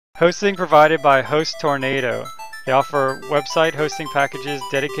Hosting provided by Host Tornado. They offer website hosting packages,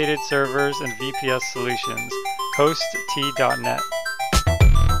 dedicated servers, and VPS solutions. HostT.net.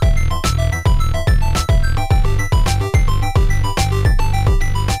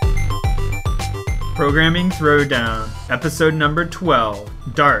 Programming Throwdown, episode number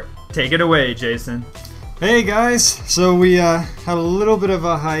 12. Dart, take it away, Jason. Hey guys, so we had a little bit of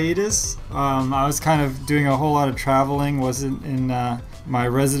a hiatus. I was kind of doing a whole lot of traveling, wasn't in my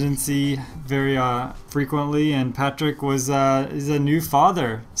residency very frequently, and Patrick is a new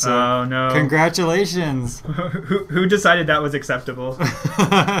father. So oh no! Congratulations. Who decided that was acceptable?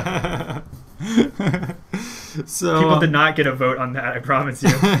 So people did not get a vote on that, I promise you.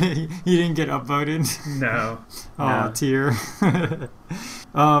 He didn't get upvoted. No. Oh, no. Tear.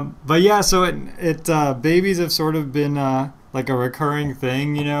 But yeah, so babies have sort of been like a recurring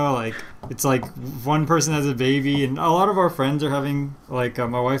thing, you know, like it's like one person has a baby, and a lot of our friends are having, like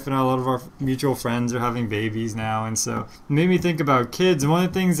my wife and I, a lot of our mutual friends are having babies now, and so it made me think about kids. And one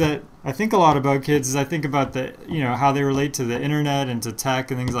of the things that I think a lot about kids is I think about how they relate to the internet and to tech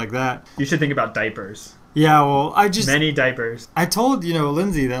and things like that. You should think about diapers. Yeah, well, many diapers. I told,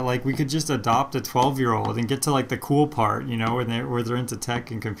 Lindsay that, like, we could just adopt a 12-year-old and get to, like, the cool part, where they're into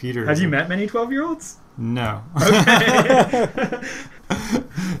tech and computers. Have you met many 12-year-olds? No. Okay.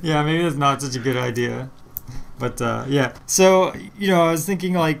 Yeah, maybe that's not such a good idea. But, yeah. So, I was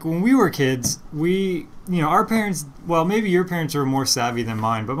thinking, like, when we were kids, our parents, well, maybe your parents were more savvy than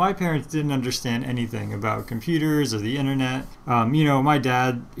mine, but my parents didn't understand anything about computers or the internet. My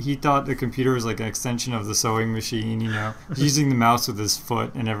dad, he thought the computer was like an extension of the sewing machine, using the mouse with his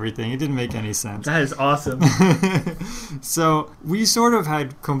foot and everything. It didn't make any sense. That is awesome. So we sort of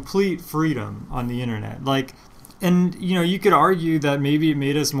had complete freedom on the internet. And, you could argue that maybe it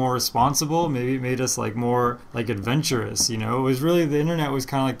made us more responsible. Maybe it made us, like, more, like, adventurous, It was really, the internet was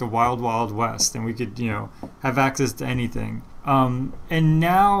kind of like the wild, wild west, and we could, have access to anything. And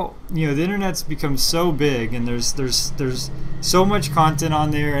now, the internet's become so big, and there's so much content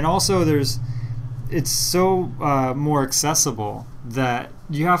on there, and also it's so more accessible that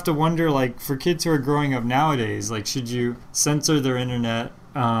you have to wonder, like, for kids who are growing up nowadays, like, should you censor their internet,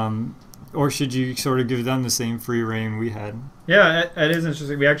 or should you sort of give them the same free reign we had? Yeah, it is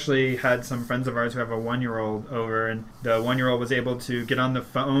interesting. We actually had some friends of ours who have a 1-year-old over, and the 1-year-old was able to get on the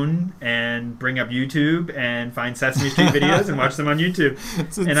phone and bring up YouTube and find Sesame Street videos and watch them on YouTube.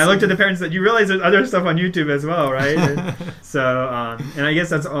 And I looked at the parents and said, you realize there's other stuff on YouTube as well, right? And so, and I guess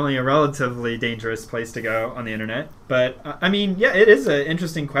that's only a relatively dangerous place to go on the internet. But, it is an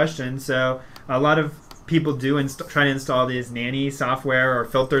interesting question. So a lot of people do try to install these nanny software or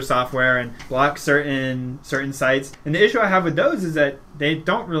filter software and block certain sites. And the issue I have with those is that they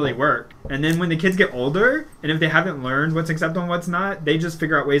don't really work. And then when the kids get older, and if they haven't learned what's acceptable and what's not, they just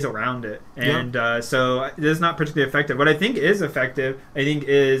figure out ways around it. And so it is not particularly effective. What I think is effective,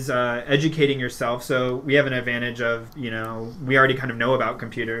 is educating yourself. So we have an advantage of, we already kind of know about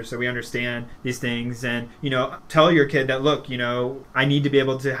computers, so we understand these things. And, tell your kid that, look, I need to be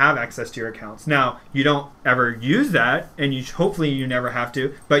able to have access to your accounts. Now, you don't ever use that, and hopefully you never have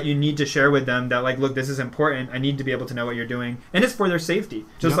to, but you need to share with them that, like, look, this is important. I need to be able to know what you're doing. And it's for their safety.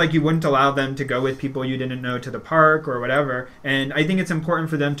 Just like you wouldn't allow them to go with people you didn't know to the park or whatever. And I think it's important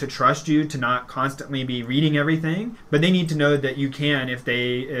for them to trust you, to not constantly be reading everything, but they need to know that you can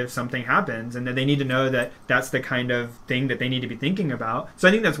if something happens, and that they need to know that that's the kind of thing that they need to be thinking about. So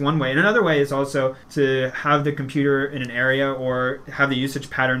I think that's one way. And another way is also to have the computer in an area, or have the usage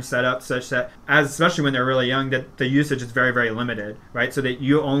pattern set up such that, especially when they're really young, that the usage is very, very limited, right? So that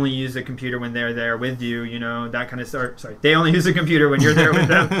you only use the computer when they're there with you, that kind of stuff. Sorry, they only use the computer when you're there with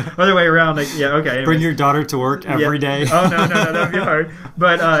them. Other way around, like, yeah, okay. Anyways. Bring your daughter to work every day. Oh, no, that would be hard.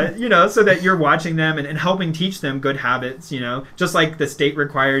 But, so that you're watching them and helping teach them good habits, just like the state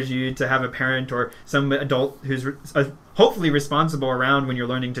requires you to have a parent or some adult who's hopefully responsible around when you're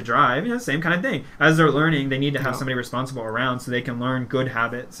learning to drive. Same kind of thing. As they're learning, they need to have somebody responsible around so they can learn good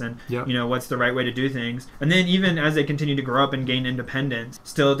habits and, what's the right way to do things. And then even as they continue to grow up and gain independence,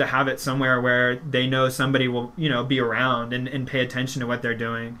 still to have it somewhere where they know somebody will, be around and pay attention to what they're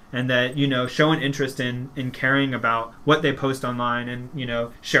doing, and that, show an interest in caring about what they post online, and,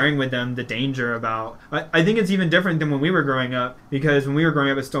 sharing with them the danger about. I think it's even different than when we were growing up, because when we were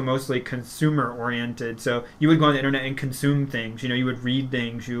growing up, it's still mostly consumer oriented. So you would go on the internet and consume things. You would read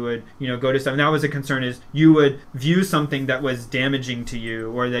things, you would, go to stuff. And that was a concern, is you would view something that was damaging to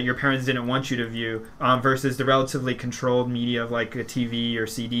you or that your parents didn't want you to view, versus the relatively controlled media of like a TV or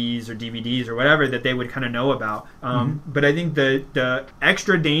CDs or DVDs or whatever that they would kind of know about. But I think the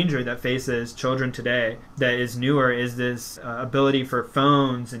extra danger that faces children today that is newer is this ability for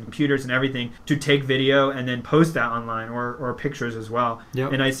phones and computers and everything to take video and then post that online, or pictures as well.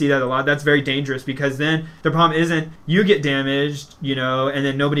 Yep. And I see that a lot. That's very dangerous, because then the problem isn't you get damaged, and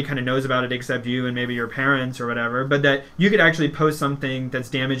then nobody kind of knows about it except you and maybe your parents or whatever, but that you could actually post something that's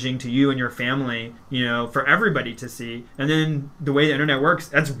damaging to you and your family, for everybody to see. And then the way the internet works,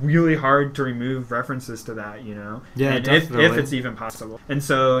 that's really hard to remove references to that, Yeah, and definitely. if it's even possible. And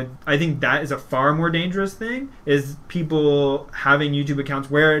so I think that is a far more dangerous thing, is people having YouTube accounts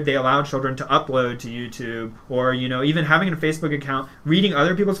where they allow children to upload to YouTube, or even having a Facebook account. Reading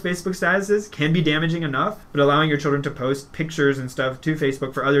other people's Facebook statuses can be damaging enough, but allowing your children to post pictures and stuff to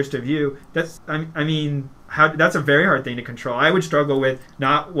Facebook for others to view, that's that's a very hard thing to control. I would struggle with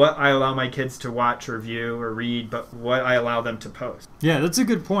not what I allow my kids to watch or view or read, but what I allow them to post. Yeah, that's a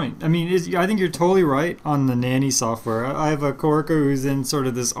good point. I mean, I think you're totally right on the nanny software. I have a coworker who's in sort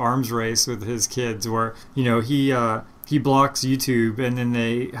of this arms race with his kids where, he blocks YouTube, and then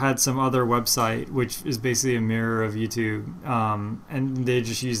they had some other website which is basically a mirror of YouTube, and they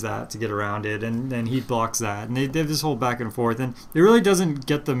just use that to get around it, and then he blocks that, and they have this whole back and forth, and it really doesn't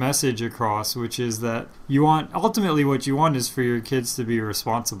get the message across, which is that ultimately what you want is for your kids to be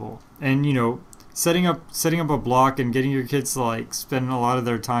responsible, and setting up a block and getting your kids to like spend a lot of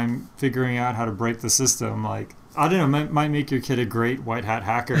their time figuring out how to break the system, like, I don't know, might make your kid a great white hat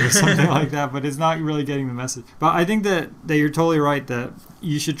hacker or something like that, but it's not really getting the message. But I think that you're totally right that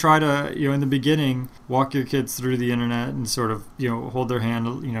you should try to, in the beginning, walk your kids through the internet and sort of, hold their hand,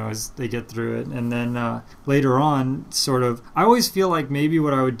 as they get through it. And then later on, sort of, I always feel like maybe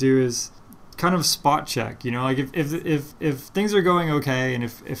what I would do is kind of spot check, like if things are going okay, and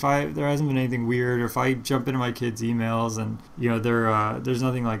if there hasn't been anything weird, or if I jump into my kids' emails and there's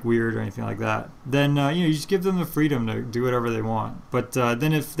nothing like weird or anything like that, then you just give them the freedom to do whatever they want. But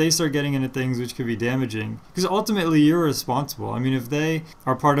then if they start getting into things which could be damaging, because ultimately you're responsible. I mean, if they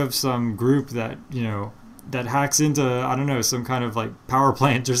are part of some group that that hacks into, I don't know, some kind of like power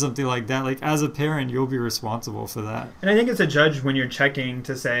plant or something like that, like as a parent, you'll be responsible for that. And I think it's a judge when you're checking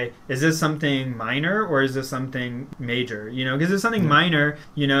to say, is this something minor or is this something major? Because it's something minor,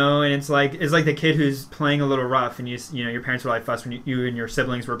 and it's like the kid who's playing a little rough, and your parents were like fussed when you and your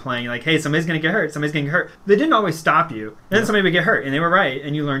siblings were playing, like, hey, somebody's gonna get hurt. They didn't always stop you. And then somebody would get hurt, and they were right,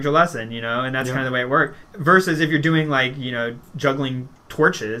 and you learned your lesson, and that's kind of the way it worked. Versus if you're doing like, juggling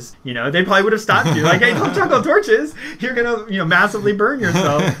torches, they probably would have stopped you, like, hey, don't juggle torches, you're gonna massively burn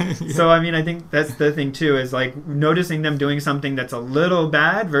yourself. So I think that's the thing too, is like noticing them doing something that's a little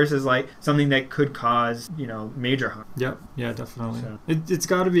bad versus like something that could cause major harm. Yeah, definitely. So it's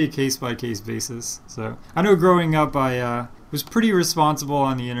got to be a case-by-case basis. So I know growing up I was pretty responsible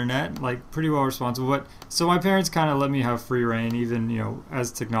on the internet, like pretty well responsible, but so my parents kind of let me have free reign, even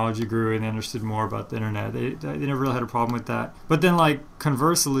as technology grew and they understood more about the internet. They never really had a problem with that. But then like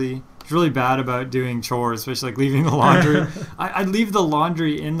conversely, it's really bad about doing chores, especially like leaving the laundry. I'd leave the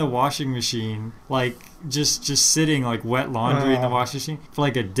laundry in the washing machine, like just sitting like wet laundry in the washing machine for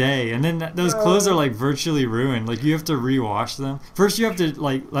like a day, and then those clothes are like virtually ruined. Like you have to rewash them. First you have to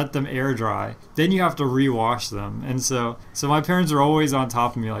like let them air dry, then you have to rewash them. And so my parents are always on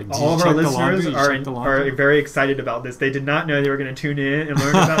top of me, like, all of our listeners are very excited about this. They did not know they were going to tune in and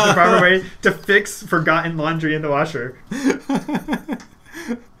learn about the proper way to fix forgotten laundry in the washer.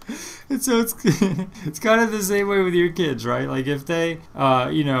 And so it's kind of the same way with your kids, right? Like if they,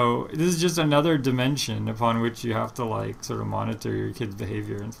 this is just another dimension upon which you have to like sort of monitor your kids'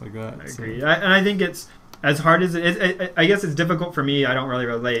 behavior and stuff like that. I agree. And I think it's as hard as it is. I guess it's difficult for me. I don't really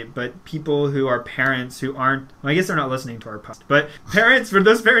relate, but people who are parents who aren't, well, I guess they're not listening to our podcast, but for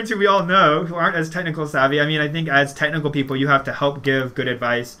those parents who we all know who aren't as technical savvy, I think as technical people, you have to help give good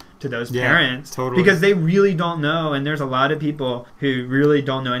advice to those parents, totally. Because they really don't know, and there's a lot of people who really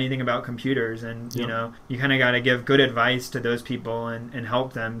don't know anything about computers, and you kind of got to give good advice to those people and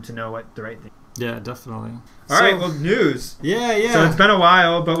help them to know what the right thing. Yeah, definitely. All right, well, news. Yeah. So it's been a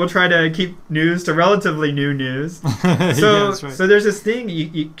while, but we'll try to keep news to relatively new news. So there's this thing,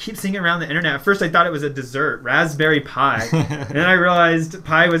 you keep seeing it around the internet. At first I thought it was a dessert, Raspberry Pi. And then I realized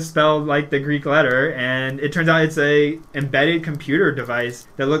pi was spelled like the Greek letter, and it turns out it's a embedded computer device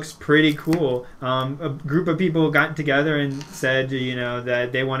that looks pretty cool. A group of people got together and said, that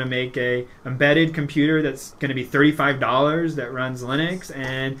they want to make a embedded computer that's going to be $35 that runs Linux,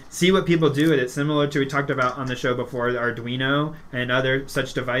 and see what people do with it, similar to we talked about on the show before, the Arduino and other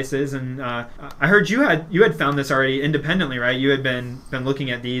such devices. And I heard you had found this already independently, right? You had been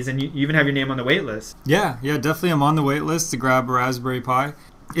looking at these, and you even have your name on the wait list. Yeah, definitely. I'm on the wait list to grab a Raspberry Pi.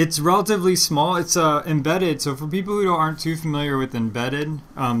 It's relatively small. It's embedded. So for people who aren't too familiar with embedded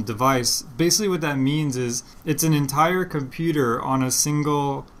device, basically what that means is it's an entire computer on a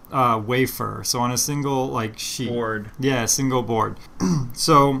single wafer. So on a single like sheet. Board. Yeah, single board.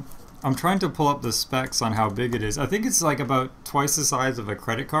 So I'm trying to pull up the specs on how big it is. I think it's like about twice the size of a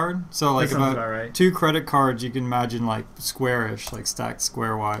credit card. So like about right. 2 credit cards, you can imagine like squarish, like stacked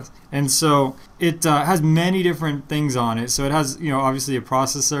square-wise. And so it has many different things on it. So it has, obviously a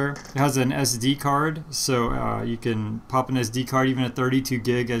processor. It has an SD card. So you can pop an SD card, even a 32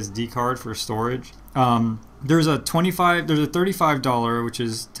 gig SD card for storage. There's a $35, which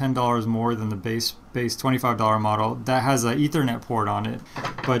is $10 more than the base $25 model, that has an Ethernet port on it.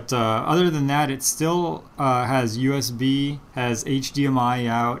 But other than that, it still has USB, has HDMI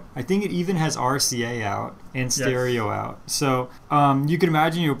out. I think it even has RCA out and stereo out. So you could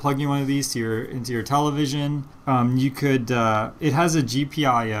imagine you're plugging one of these into your television. You could. It has a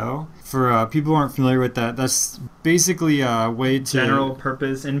GPIO. For people who aren't familiar with that, that's basically a way to... General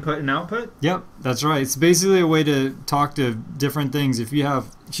purpose input and output? Yep, that's right. It's basically a way to talk to different things. If you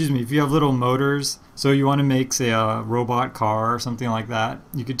have little motors, so you want to make, say, a robot car or something like that,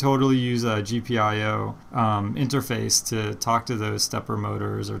 you could totally use a GPIO interface to talk to those stepper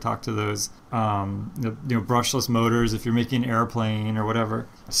motors or talk to those brushless motors if you're making an airplane or whatever.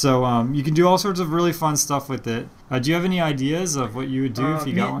 So you can do all sorts of really fun stuff with it. Do you have any ideas of what you would do if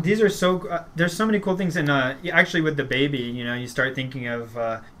you got one? These are there's so many cool things, and actually with the baby, you start thinking of,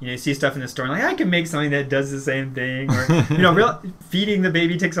 you see stuff in the store, and like, I can make something that does the same thing, or, feeding the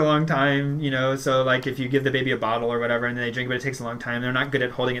baby takes a long time, so like if you give the baby a bottle or whatever, and then they drink it, but it takes a long time, they're not good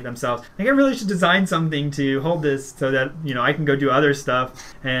at holding it themselves. Like, I really should design something to hold this so that, I can go do other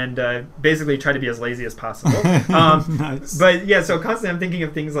stuff, and basically try to be as lazy as possible. Nice. But yeah, so constantly I'm thinking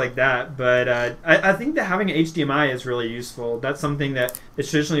of things like that, but I think that having an HDMI is really useful. That's something that is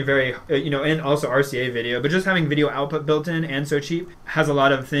traditionally very, and also RCA video, but just having video output built in and so cheap has a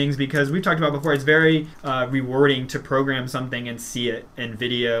lot of things, because we've talked about before, it's very rewarding to program something and see it in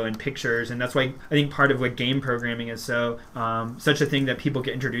video and pictures, and that's why I think part of what game programming is so such a thing that people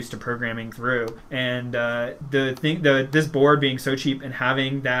get introduced to programming through. And this board being so cheap and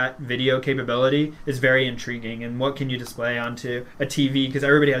having that video capability is very intriguing. And what can you display onto a TV? Because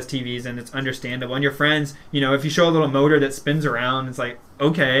everybody has TVs, and it's understandable. And your friends, if you show a little motor that spins around, it's like,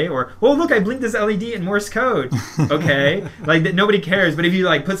 okay, or, well, look, I blinked this LED in Morse code. Okay, like that, nobody cares. But if you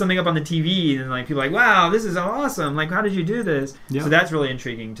like put something up on the TV, and like people are like, wow, this is awesome. Like, how did you do this? Yep. So that's really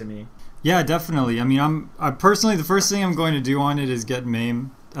intriguing to me. Yeah, definitely. I mean, I personally, the first thing I'm going to do on it is get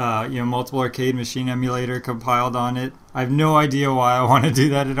MAME. Multiple arcade machine emulator compiled on it. I have no idea why I want to do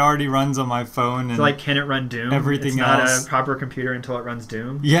that. It already runs on my phone. And so like, can it run Doom? Everything else. It's else. Not a proper computer until it runs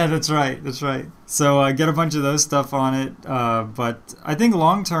Doom? Yeah, that's right. So get a bunch of those stuff on it. But I think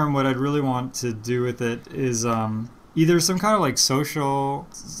long term, what I'd really want to do with it is either some kind of like social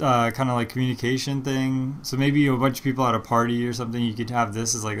kind of like communication thing. So maybe a bunch of people at a party or something, you could have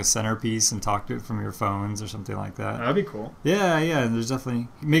this as like a centerpiece and talk to it from your phones or something like that. That'd be cool. Yeah, and there's definitely,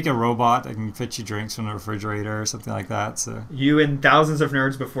 make a robot that can fetch you drinks from the refrigerator or something like that. So you and thousands of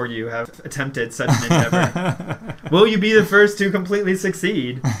nerds before you have attempted such an endeavor. Will you be the first to completely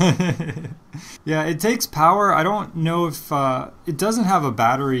succeed? Yeah, it takes power. I don't know if it doesn't have a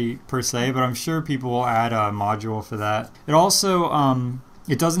battery per se, but I'm sure people will add a module for that. It also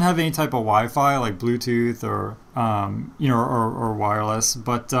it doesn't have any type of Wi-Fi like Bluetooth or or wireless,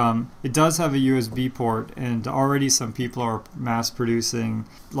 but it does have a USB port, and already some people are mass producing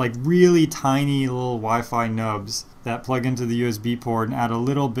like really tiny little Wi-Fi nubs that plug into the USB port and add a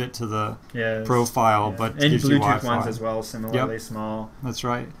little bit to the profile, but and gives Bluetooth you Wi-Fi. ones as well, similarly small. That's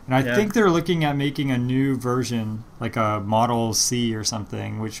right. And I think they're looking at making a new version, like a Model C or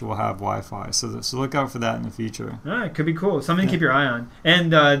something, which will have Wi-Fi. So look out for that in the future. It could be cool. Something to keep your eye on.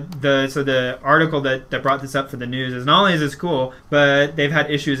 And the article that brought this up for the news is, not only is this cool, but they've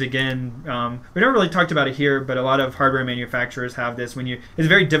had issues again. We never really talked about it here, but a lot of hardware manufacturers have this. It's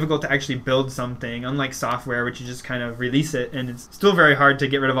very difficult to actually build something, unlike software, which you just kind of release it, and it's still very hard to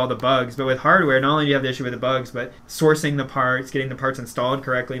get rid of all the bugs. But with hardware, not only do you have the issue with the bugs, but sourcing the parts, getting the parts installed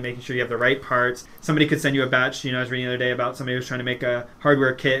correctly, making sure you have the right parts. Somebody could send you a batch. I was reading the other day about somebody who was trying to make a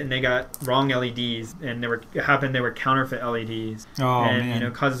hardware kit, and they got wrong LEDs, and they were counterfeit LEDs. Oh, and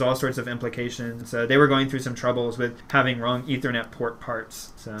man. Causes all sorts of implications. So they were going through some troubles with having wrong Ethernet port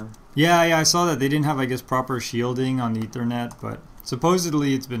parts. So yeah, I saw that they didn't have, I guess, proper shielding on the Ethernet, but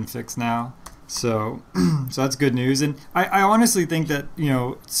supposedly it's been fixed now. So, so that's good news. And I honestly think that,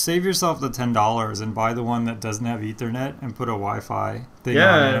 save yourself the $10 and buy the one that doesn't have Ethernet and put a Wi-Fi thing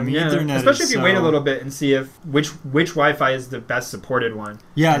on it. I mean, Ethernet especially if you wait a little bit and see which Wi-Fi is the best supported one.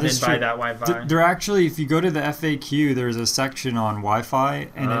 Yeah, and that's then buy true. that Wi-Fi. They're actually, if you go to the FAQ, there's a section on Wi-Fi,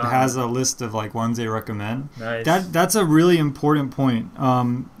 and it has a list of like ones they recommend. Nice. That's a really important point.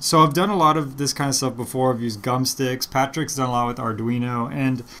 So I've done a lot of this kind of stuff before. I've used gum sticks. Patrick's done a lot with Arduino,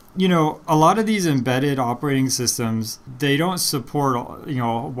 and a lot of these embedded operating systems, they don't support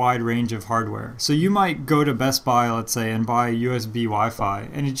a wide range of hardware. So you might go to Best Buy, let's say, and buy USB Wi-Fi,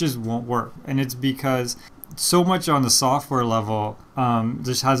 and it just won't work. And it's because so much on the software level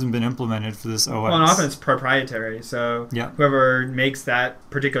just hasn't been implemented for this OS. Well, and often it's proprietary, so whoever makes that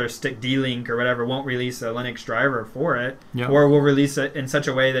particular stick D-Link or whatever won't release a Linux driver for it, or will release it in such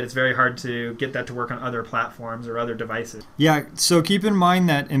a way that it's very hard to get that to work on other platforms or other devices. Yeah, so keep in mind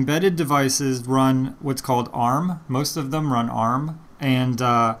that embedded devices run what's called ARM. Most of them run ARM. And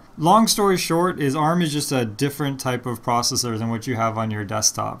long story short is ARM is just a different type of processor than what you have on your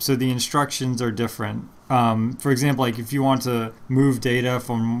desktop. So the instructions are different. For example, like if you want to move data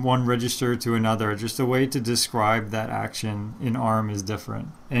from one register to another, just a way to describe that action in ARM is different.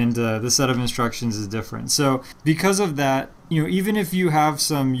 And the set of instructions is different. So because of that, even if you have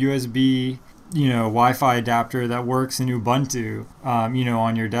some USB Wi-Fi adapter that works in Ubuntu,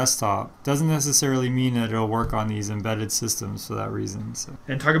 on your desktop, doesn't necessarily mean that it'll work on these embedded systems for that reason. So.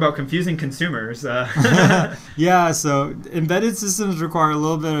 And talk about confusing consumers. Yeah, so embedded systems require a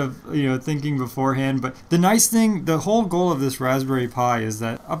little bit of thinking beforehand. But the nice thing, the whole goal of this Raspberry Pi is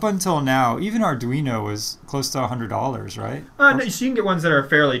that up until now, even Arduino was close to $100, right? No, so you can get ones that are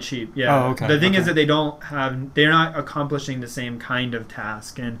fairly cheap. Yeah. Oh, okay. The thing is that they're not accomplishing the same kind of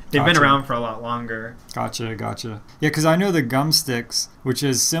task, and they've been around for a lot longer. Gotcha. Yeah, because I know the gum sticks, which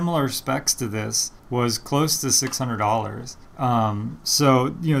is similar specs to this, was close to $600. So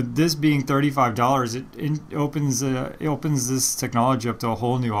this being $35, it opens this technology up to a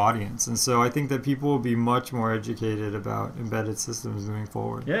whole new audience, and so I think that people will be much more educated about embedded systems moving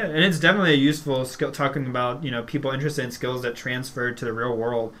forward. Yeah, and it's definitely a useful skill. Talking about people interested in skills that transfer to the real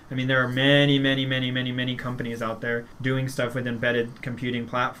world. I mean, there are many companies out there doing stuff with embedded computing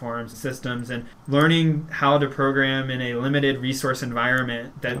platforms, systems, and learning how to program in a limited resource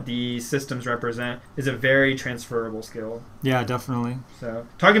environment that these systems represent is a very transferable skill. Yeah, definitely. So,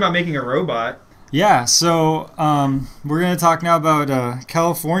 talking about making a robot. Yeah, so we're going to talk now about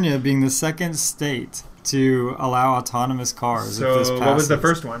California being the second state to allow autonomous cars. So, what was the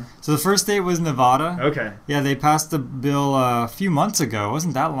first one? So, the first state was Nevada. Okay. Yeah, they passed the bill a few months ago. It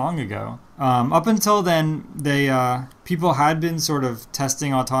wasn't that long ago. Up until then, people had been sort of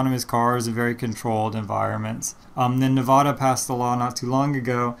testing autonomous cars in very controlled environments. Then Nevada passed a law not too long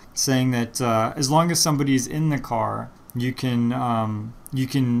ago saying that as long as somebody's in the car, you can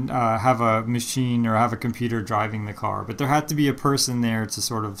have a machine or have a computer driving the car, but there had to be a person there to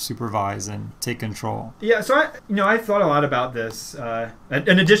sort of supervise and take control. Yeah, so I thought a lot about this.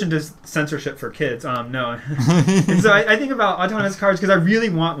 In addition to censorship for kids, no. And so I think about autonomous cars because I really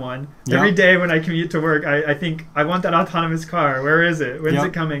want one. Every day when I commute to work, I think I want that autonomous car. Where is it? When's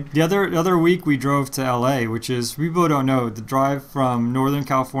it coming? The other week we drove to LA, which is, people don't know, the drive from Northern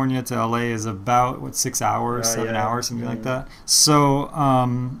California to LA is about 6 hours, 7 hours, something like that. So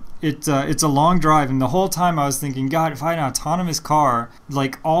it's a long drive, and the whole time I was thinking, God, if I had an autonomous car,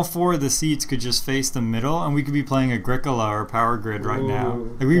 like all four of the seats could just face the middle, and we could be playing Agricola or Power Grid right now.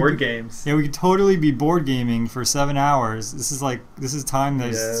 Like board games. Yeah, we could totally be board gaming for 7 hours. This is time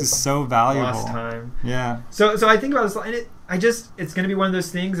that's just so valuable. Lost time. Yeah. So I think about this, and it's going to be one of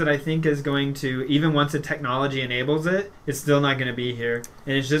those things that I think is going to, even once the technology enables it, it's still not going to be here.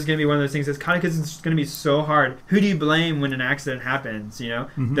 And it's just going to be one of those things that's kind of, because it's going to be so hard. Who do you blame when an accident happens?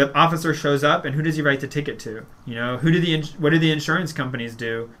 Mm-hmm. The officer shows up, and who does he write the ticket to? What do the insurance companies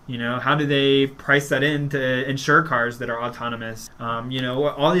do? How do they price that in to insure cars that are autonomous?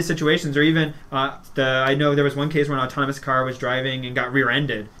 All these situations, or even I know there was one case where an autonomous car was driving and got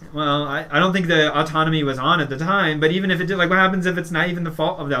rear-ended. Well, I don't think the autonomy was on at the time, but even if it did, like, what happens if it's not even the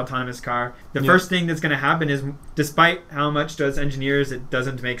fault of the autonomous car? The first thing that's going to happen is, despite how much to us engineers it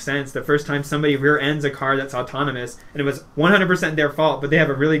doesn't make sense, the first time somebody rear-ends a car that's autonomous, and it was 100% their fault, but they have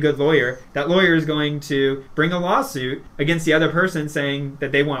a really good lawyer, that lawyer is going to bring a lawsuit against the other person saying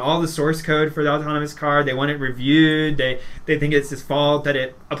that they want all the source code for the autonomous car, they want it reviewed, they think it's his fault that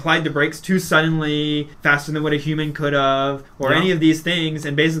it applied the brakes too suddenly, faster than what a human could have, or any of these things,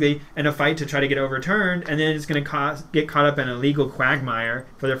 and basically in a fight to try to get overturned, and then it's going to get caught up up in a legal quagmire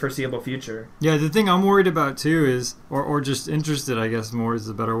for the foreseeable future. Yeah, the thing I'm worried about too is, or just interested, I guess more is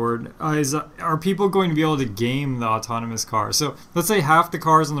a better word, is are people going to be able to game the autonomous car? So let's say half the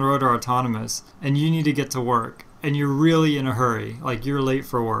cars on the road are autonomous and you need to get to work. And you're really in a hurry, like you're late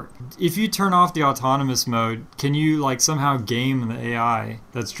for work. If you turn off the autonomous mode, can you like somehow game the AI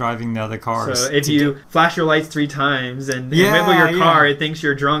that's driving the other cars? So if you flash your lights 3 times and wiggle your car, it thinks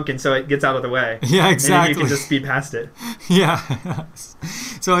you're drunk, and so it gets out of the way. Yeah, exactly. And then you can just speed past it. Yeah.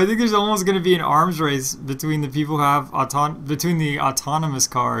 So I think there's almost going to be an arms race between the people who have between the autonomous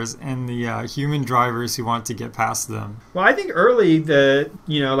cars and the human drivers who want to get past them. Well, I think early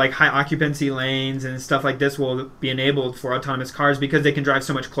like high occupancy lanes and stuff like this will be enabled for autonomous cars because they can drive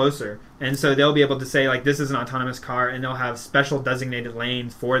so much closer. And so they'll be able to say, like, this is an autonomous car, and they'll have special designated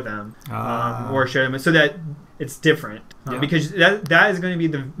lanes for them or share them so that it's different. Because that is going to be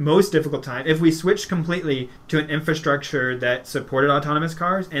the most difficult time. If we switched completely to an infrastructure that supported autonomous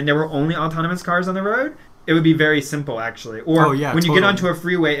cars and there were only autonomous cars on the road, it would be very simple, actually. Or when you get onto a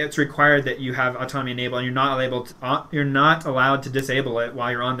freeway, it's required that you have autonomy enabled, and you're not allowed to disable it while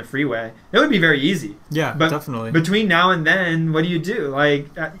you're on the freeway. It would be very easy. Yeah, but definitely. Between now and then, what do you do? Like,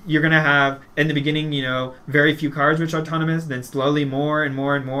 you're going to have, in the beginning, very few cars which are autonomous, then slowly more and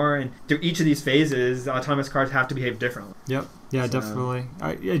more and more, and through each of these phases, the autonomous cars have to behave differently. Yep. Yeah, definitely.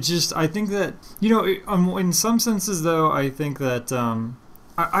 I think that, in some senses, though, I think that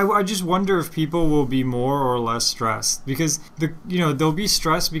I just wonder if people will be more or less stressed because they'll be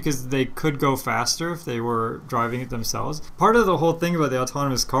stressed because they could go faster if they were driving it themselves. Part of the whole thing about the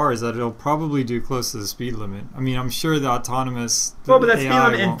autonomous car is that it'll probably do close to the speed limit. I mean, I'm sure the autonomous but that speed AI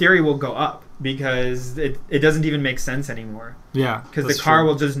limit in theory will go up because it doesn't even make sense anymore. Yeah, because the car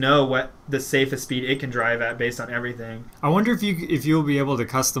will just know what the safest speed it can drive at based on everything. I wonder if you'll be able to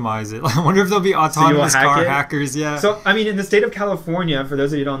customize it. I wonder if there'll be autonomous car hackers. Yeah. So I mean, in the state of California, for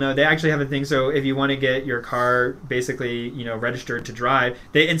those of you who don't know, they actually have a thing. So if you want to get your car basically registered to drive,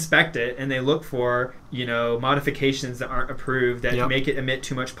 they inspect it and they look for modifications that aren't approved that make it emit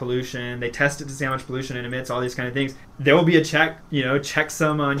too much pollution. They test it to see how much pollution it emits. All these kind of things. There will be a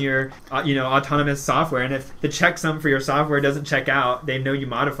checksum on your autonomous software, and if the checksum for your software doesn't check out, they know you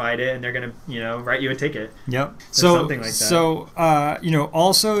modified it, and they're going to write you a ticket. Yep. Something like that. So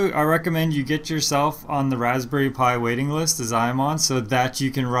also I recommend you get yourself on the Raspberry Pi waiting list, as I'm on, so that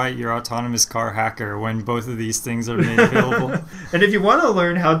you can write your autonomous car hacker when both of these things are made available. And if you want to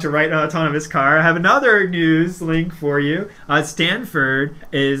learn how to write an autonomous car, I have another news link for you. Stanford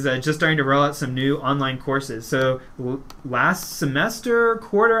is just starting to roll out some new online courses. So last semester,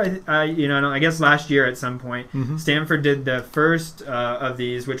 quarter, I guess last year at some point, Stanford did the first of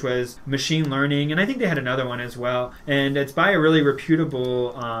these, which was machine learning, and I think they had another one as well. And it's by a really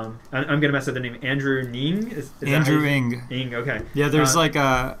reputable, I'm going to mess up the name, Andrew Ng? Andrew Ng. Ng, okay. Yeah, there's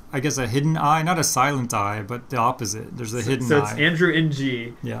I guess a hidden eye, not a silent eye, but the opposite. There's a hidden eye. So it's Andrew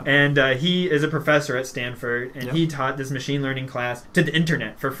Ng. Yeah. And he is a professor at Stanford, and he taught this machine learning class to the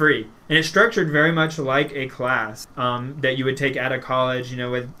internet for free. And it's structured very much like a class that you would take at a college,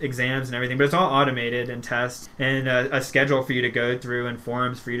 with exams and everything. But it's all automated and tests and a schedule for you to go through and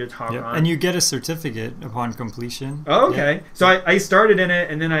forums for you to talk on. And you get a certificate upon completion. Oh, okay. Yeah. So I started in it,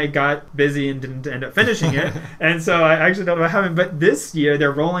 and then I got busy and didn't end up finishing it. And so I actually don't know what happened. But this year,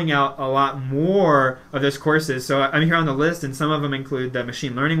 they're rolling out a lot more of those courses. So I'm here on the list, and some of them include the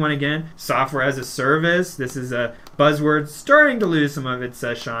machine learning one again, software as a service. This is a buzzword starting to lose some of its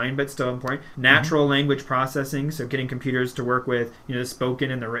shine, but still important. Natural language processing, so getting computers to work with the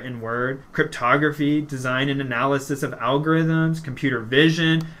spoken and the written word. Cryptography, design and analysis of algorithms. Computer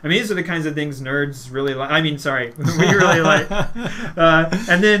vision. I mean, these are the kinds of things nerds really like. I mean, sorry, we really like.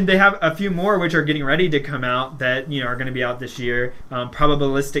 And then they have a few more which are getting ready to come out that are going to be out this year.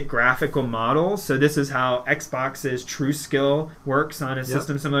 Probabilistic graphical models. So this is how Xbox's True Skill works on a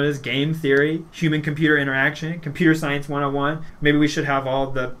system similar to this. Game theory, human-computer interaction, computer science 101. Maybe we should have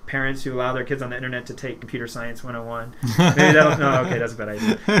all the parents who allow their kids on the internet to take computer science 101. Maybe that'll. No, okay, that's a bad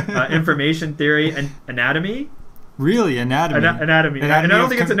idea. Information theory and anatomy. Really, anatomy. Anatomy. And I don't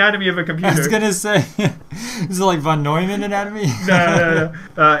think it's anatomy of a computer. I was gonna say, is it like von Neumann anatomy? No.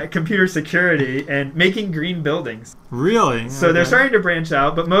 Computer security and making green buildings. Really? So they're starting to branch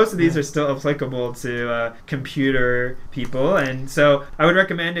out, but most of these are still applicable to computer people. And so I would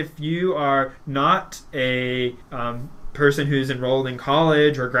recommend, if you are not a person who's enrolled in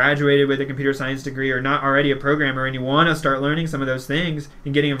college or graduated with a computer science degree or not already a programmer and you want to start learning some of those things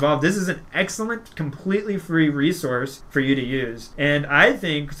and getting involved, this is an excellent, completely free resource for you to use. And I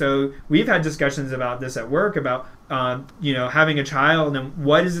think, so we've had discussions about this at work about having a child, and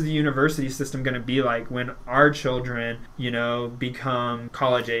what is the university system going to be like when our children, become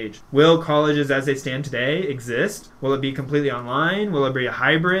college age? Will colleges as they stand today exist? Will it be completely online? Will it be a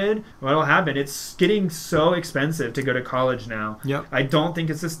hybrid? What will happen? It's getting so expensive to go to college now. Yep. I don't think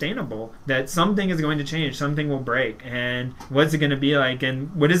it's sustainable. That something is going to change. Something will break. And what's it going to be like?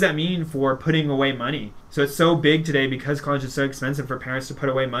 And what does that mean for putting away money? So it's so big today because college is so expensive for parents to put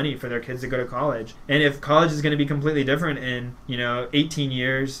away money for their kids to go to college. And if college is going to be completely different in, 18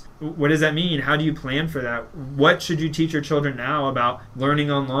 years, what does that mean? How do you plan for that? What should you teach your children now about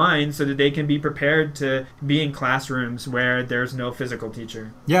learning online so that they can be prepared to be in classrooms where there's no physical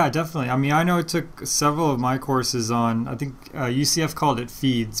teacher? Yeah, definitely. I mean, I know it took several of my courses on, I think UCF called it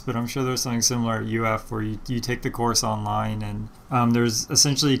Feeds, but I'm sure there's something similar at UF where you take the course online and there's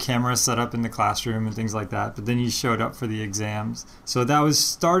essentially cameras set up in the classroom and things like that, but then you showed up for the exams. So that was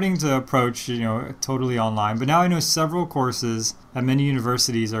starting to approach, totally online. But now I know several courses at many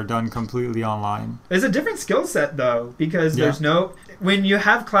universities are done completely online. There's a different skill set, though, because when you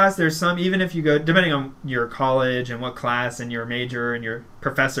have class, there's some, even if you go, depending on your college and what class and your major and your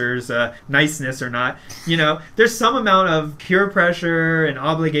professor's niceness or not, there's some amount of peer pressure and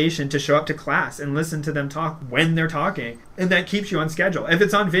obligation to show up to class and listen to them talk when they're talking. And that keeps you on schedule. If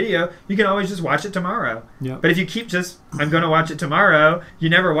it's on video, you can always just watch it tomorrow. Yep. But if you keep I'm going to watch it tomorrow, you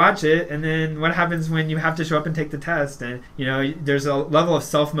never watch it. And then what happens when you have to show up and take the test? And, there's a level of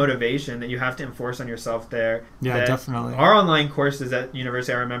self-motivation that you have to enforce on yourself there. Yeah, definitely. Our online courses at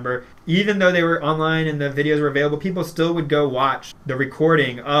university, I remember, even though they were online and the videos were available, people still would go watch the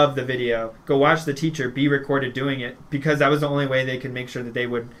recording of the video, go watch the teacher be recorded doing it, because that was the only way they could make sure that they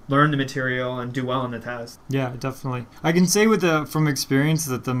would learn the material and do well on the test. Yeah, definitely. I can say from experience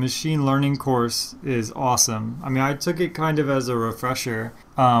that the machine learning course is awesome. I mean, I took it kind of as a refresher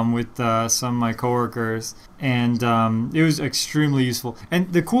with some of my coworkers, and it was extremely useful.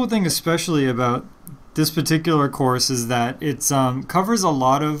 And the cool thing especially about this particular course is that it covers a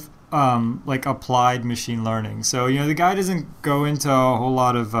lot of applied machine learning. So, the guy doesn't go into a whole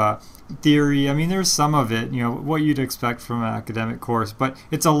lot of theory. I mean, there's some of it, what you'd expect from an academic course, but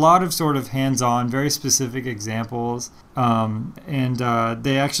it's a lot of sort of hands-on, very specific examples. And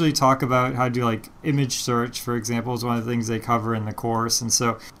they actually talk about how to do image search, for example, is one of the things they cover in the course. And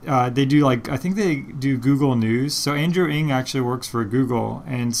so they do I think they do Google News. So Andrew Ng actually works for Google.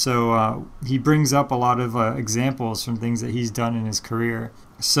 And so he brings up a lot of examples from things that he's done in his career.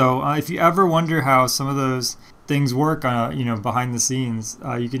 So if you ever wonder how some of those things work behind the scenes,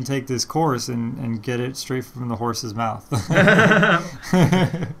 you can take this course and get it straight from the horse's mouth.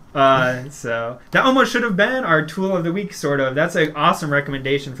 So that almost should have been our tool of the week, sort of. That's an awesome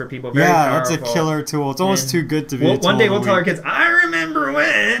recommendation for people. Very powerful. That's a killer tool. It's almost too good to be a tool one day we'll of the tell our week. kids, I remember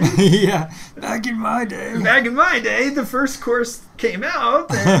when. Yeah, back in my day, the first course came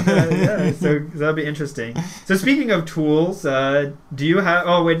out. And, so that'll be interesting. So speaking of tools, do you have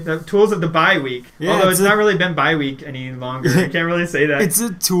the tools of the bye week? Yeah, although it's not really been bye week any longer. You can't really say that. It's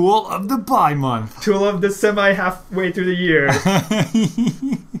a tool of the bye month. Tool of the semi halfway through the year.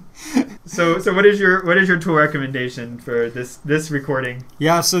 So what is your tool recommendation for this recording?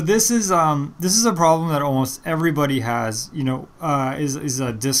 Yeah, so this is a problem that almost everybody has, is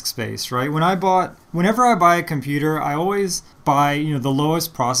a disk space, right? Whenever I buy a computer, I always buy, the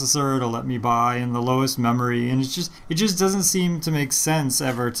lowest processor to let me buy and the lowest memory, and it just doesn't seem to make sense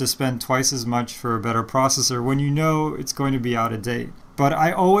ever to spend twice as much for a better processor when it's going to be out of date. But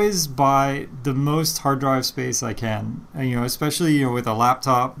I always buy the most hard drive space I can, especially with a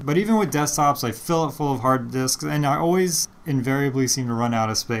laptop. But even with desktops, I fill it full of hard disks, and I always invariably seem to run out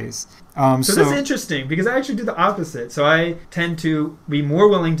of space. So that's interesting, because I actually do the opposite. So I tend to be more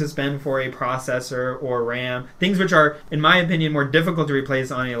willing to spend for a processor or RAM, things which are, in my opinion, more difficult to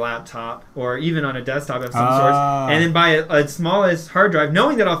replace on a laptop or even on a desktop of some sort, and then buy a smallest hard drive,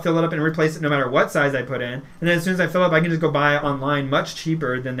 knowing that I'll fill it up and replace it no matter what size I put in. And then as soon as I fill up, I can just go buy online much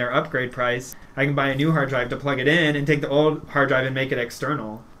cheaper than their upgrade price. I can buy a new hard drive to plug it in and take the old hard drive and make it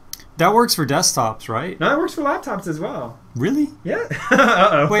external. That works for desktops, right? No, it works for laptops as well. Really? Yeah.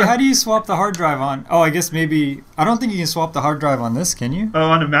 Uh-oh. Wait, how do you swap the hard drive on? Oh, I guess maybe... I don't think you can swap the hard drive on this, can you? Oh,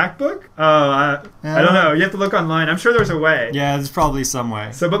 on a MacBook? I don't know. You have to look online. I'm sure there's a way. Yeah, there's probably some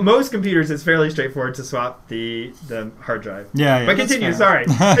way. So, but most computers, it's fairly straightforward to swap the hard drive. Yeah. But continue, sorry.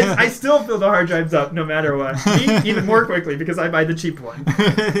 I still fill the hard drives up no matter what. Even more quickly because I buy the cheap one.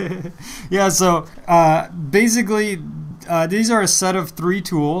 Yeah, so basically... these are a set of 3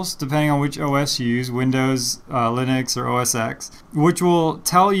 tools, depending on which OS you use, Windows, Linux, or OS X, which will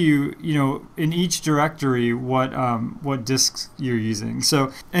tell you, in each directory what disks you're using.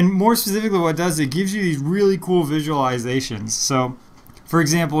 So, and more specifically, what it does, it gives you these really cool visualizations. So, for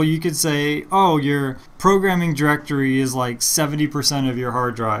example, you could say, oh, your programming directory is like 70% of your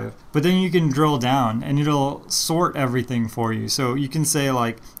hard drive. But then you can drill down and it'll sort everything for you. So you can say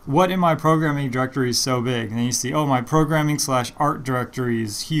like, what in my programming directory is so big? And then you see, oh, my programming/art directory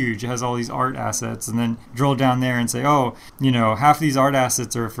is huge. It has all these art assets. And then drill down there and say, oh, half these art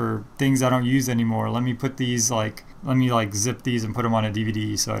assets are for things I don't use anymore. Let me put these let me zip these and put them on a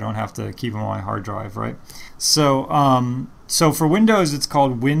DVD so I don't have to keep them on my hard drive, right? So for Windows, it's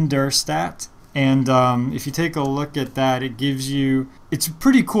called WinDirStat. And if you take a look at that, it gives you, it's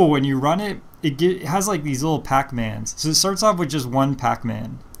pretty cool. When you run it, it has like these little Pac-Mans. So it starts off with just one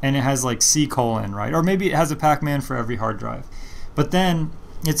Pac-Man, and it has like C:, right? Or maybe it has a Pac-Man for every hard drive. But then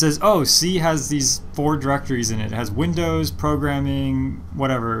it says, oh, C has these 4 directories in it. It has Windows, programming,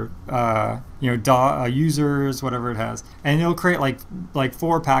 whatever, users, whatever it has. And it'll create like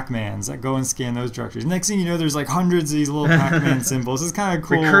 4 Pac-Mans that go and scan those directories. Next thing you know, there's like hundreds of these little Pac-Man symbols. It's kind of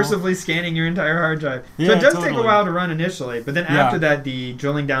cool. Recursively scanning your entire hard drive. Yeah, so it does totally take a while to run initially, but then after that, the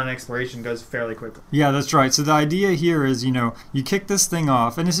drilling down and exploration goes fairly quickly. Yeah, that's right. So the idea here is, you kick this thing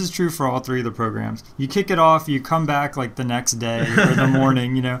off, and this is true for all 3 of the programs. You kick it off, you come back like the next day or the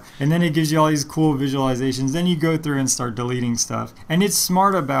morning, and then it gives you all these cool visualizations. Then you go through and start deleting stuff. And it's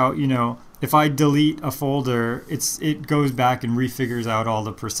smart about, if I delete a folder, it goes back and refigures out all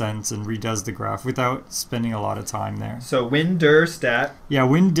the percents and redoes the graph without spending a lot of time there. So WinDirStat. Yeah,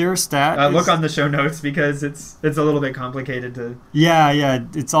 WinDirStat. Look on the show notes because it's a little bit complicated to. Yeah,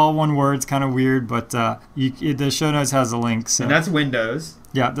 it's all one word. It's kind of weird, but the show notes has a link. So. And that's Windows.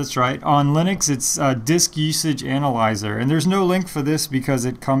 Yeah, that's right. On Linux, it's Disk Usage Analyzer. And there's no link for this because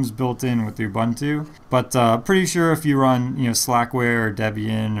it comes built in with Ubuntu. But pretty sure if you run, Slackware or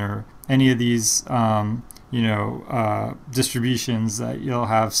Debian or any of these, distributions, that you'll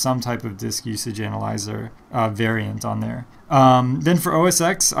have some type of Disk Usage Analyzer variant on there. Then for OS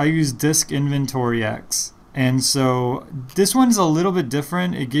X, I use Disk Inventory X. And so this one's a little bit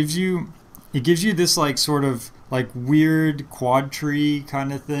different. It gives you this sort of weird quad tree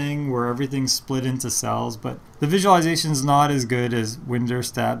kind of thing where everything's split into cells, but the visualization's not as good as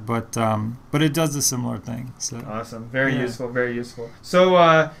WinDirStat, but it does a similar thing. So awesome, very useful, very useful.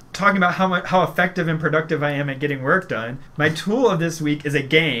 So talking about how effective and productive I am at getting work done, my tool of this week is a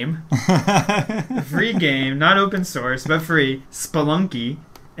game, a free game, not open source but free, Spelunky.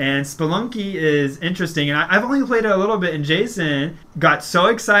 And Spelunky is interesting, and I've only played it a little bit, and Jason got so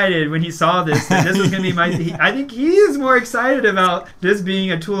excited when he saw this that this was going to be my... I think he is more excited about this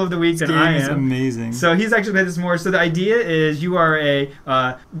being a tool of the week than I am. This game is amazing. So he's actually played this more. So the idea is you are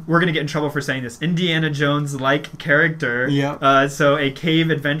we're going to get in trouble for saying this, Indiana Jones-like character. Yep. So a cave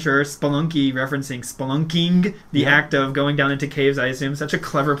adventurer, Spelunky, referencing spelunking, the act of going down into caves, I assume. Such a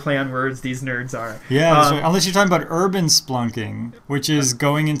clever play on words these nerds are. Yeah, that's right. Unless you're talking about urban splunking, which is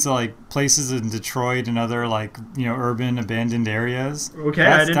going into places in Detroit and other urban abandoned areas. Okay,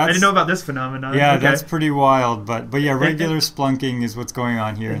 I didn't know about this phenomenon. Yeah, okay. That's pretty wild. But yeah, regular splunking is what's going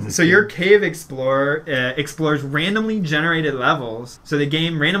on here in this. So your cave explorer explores randomly generated levels. So the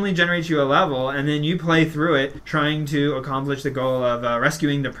game randomly generates you a level, and then you play through it, trying to accomplish the goal of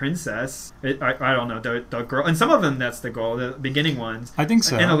rescuing the princess. I don't know, the girl. And some of them that's the goal. The beginning ones. I think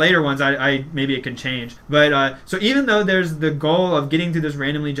so. And the later ones, I maybe it can change. But so even though there's the goal of getting through this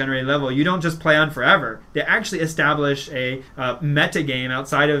randomly generated level, you don't just play on forever. They actually establish a meta game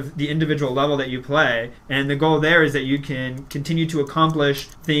outside of the individual level that you play, and the goal there is that you can continue to accomplish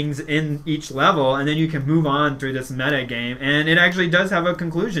things in each level, and then you can move on through this meta game. And it actually does have a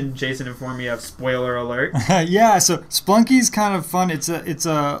conclusion. Jason informed me of. Spoiler alert. Yeah, so Splunky's kind of fun. It's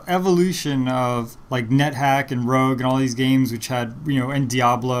a evolution of NetHack and Rogue and all these games which had, and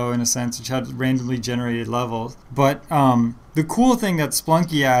Diablo in a sense, which had randomly generated levels. But the cool thing that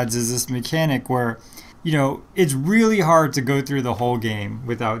Splunky adds is this mechanic where, it's really hard to go through the whole game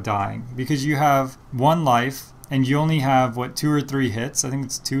without dying because you have one life and you only have, 2 or 3 hits. I think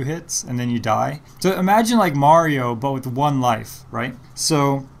it's 2 hits, and then you die. So imagine Mario, but with one life, right?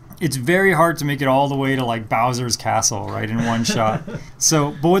 So it's very hard to make it all the way to Bowser's castle, right, in one shot.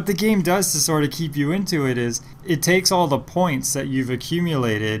 So, but what the game does to sort of keep you into it is it takes all the points that you've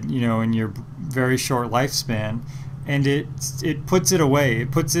accumulated, in your very short lifespan, and it puts it away.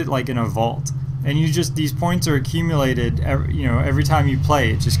 It puts it in a vault, and these points are accumulated every time you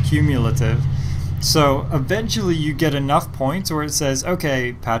play. It's just cumulative, So eventually you get enough points where it says,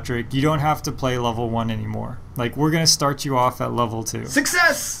 okay, Patrick, you don't have to play level 1 anymore. Like, we're going to start you off at level 2.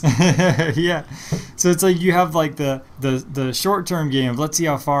 Success! Yeah. So it's like you have like the short-term game of let's see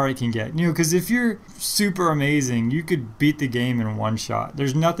how far it can get. You know, because if you're super amazing, you could beat the game in one shot.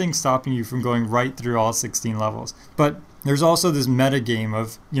 There's nothing stopping you from going right through all 16 levels. But there's also this meta game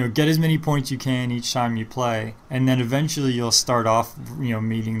of, you know, get as many points you can each time you play, and then eventually you'll start off, you know,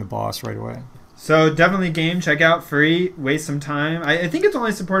 meeting the boss right away. So definitely a game, check out, free, waste some time. I think it's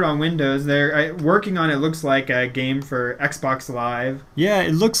only supported on Windows. They're working on it, looks like a game for Xbox Live. Yeah,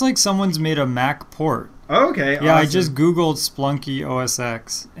 it looks like someone's made a Mac port. Oh, okay, yeah, awesome. I just Googled Splunky OS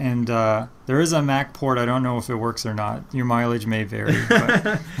X, and there is a Mac port. I don't know if it works or not. Your mileage may vary.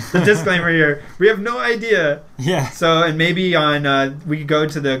 But The disclaimer here, we have no idea. Yeah. So, and maybe on, we could go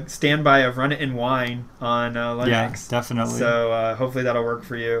to the standby of Run It in Wine on Linux. Yeah, definitely. So hopefully that'll work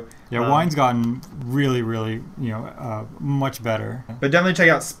for you. Yeah, Wine's gotten really, really, you know, much better. But definitely check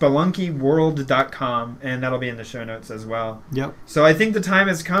out spelunkyworld.com, and that'll be in the show notes as well. Yep. So I think the time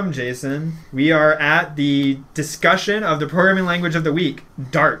has come, Jason. We are at the discussion of the programming language of the week,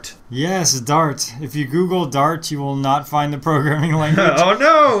 Dart. Yes, Dart. If you Google Dart, you will not find the programming language. Oh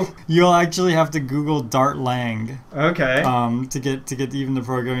no! You'll actually have to Google Dart Lang. Okay. To get even the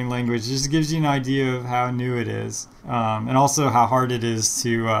programming language. It just gives you an idea of how new it is. And also how hard it is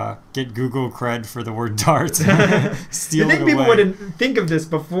to get Google cred for the word Dart. Steal you think it people away. wouldn't think of this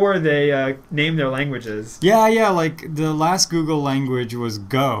before they name their languages? Yeah, like the last Google language was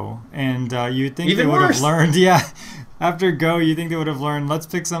Go, and you'd think Even they would worse. have learned, yeah. After Go, you think they would have learned, let's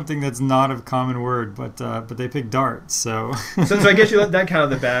pick something that's not a common word, but they picked Dart, so... so I guess you let that out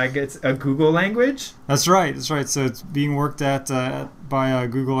of the bag. It's a Google language? That's right. So it's being worked at by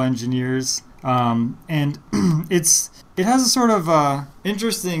Google engineers, and it has a sort of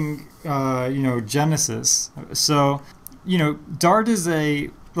interesting, genesis. So, Dart is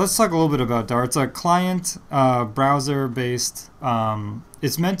let's talk a little bit about Dart. It's a client browser-based.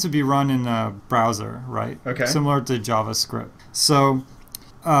 It's meant to be run in a browser, right? Okay. Similar to JavaScript. So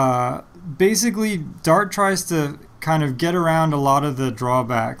basically, Dart tries to kind of get around a lot of the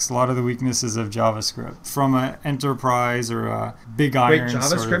drawbacks, a lot of the weaknesses of JavaScript from an enterprise or a big iron. Wait,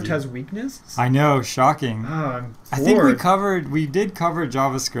 JavaScript sort of has weaknesses? I know, shocking. Oh, I'm I think we bored. did cover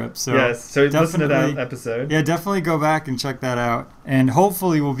JavaScript, so yes, so listen to definitely- that episode. Yeah, definitely go back and check that out, and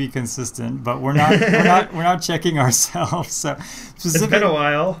hopefully we'll be consistent. But we're not we're not checking ourselves. So It's been a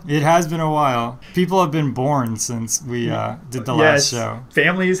while. It has been a while. People have been born since we did the last show.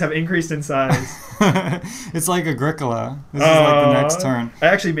 Families have increased in size. It's like Agricola. This is like the next turn. I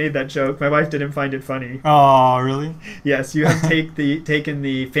actually made that joke. My wife didn't find it funny. Oh, really? Yes, you have taken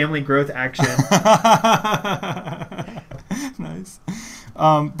the family growth action. Nice.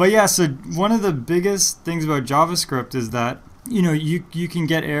 But yeah, so one of the biggest things about JavaScript is that you can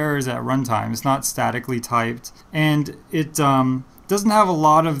get errors at runtime. It's not statically typed, and it doesn't have a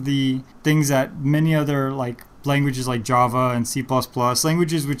lot of the things that many other languages like Java and C++,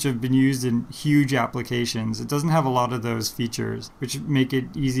 languages which have been used in huge applications. It doesn't have a lot of those features, which make it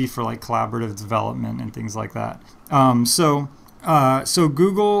easy for collaborative development and things like that. So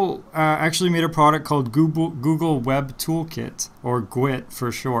Google actually made a product called Google Web Toolkit, or GWT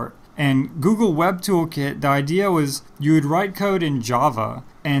for short. And Google Web Toolkit, the idea was you would write code in Java,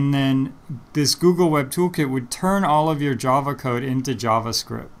 and then this Google Web Toolkit would turn all of your Java code into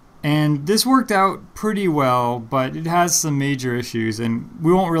JavaScript. And this worked out pretty well, but it has some major issues, and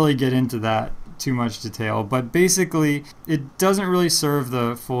we won't really get into that too much detail. But basically, it doesn't really serve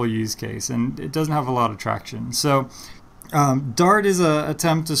the full use case, and it doesn't have a lot of traction. So Dart is an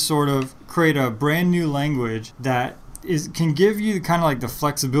attempt to sort of create a brand new language that can give you kind of the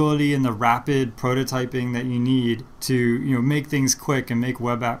flexibility and the rapid prototyping that you need to make things quick and make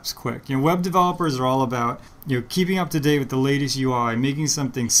web apps quick. Web developers are all about keeping up to date with the latest UI, making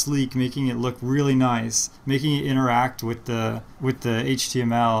something sleek, making it look really nice, making it interact with the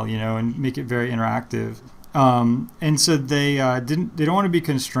HTML, and make it very interactive. And so they don't want to be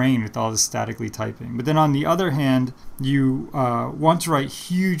constrained with all this statically typing. But then on the other hand, you want to write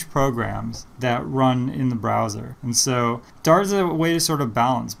huge programs that run in the browser. And so Dart is a way to sort of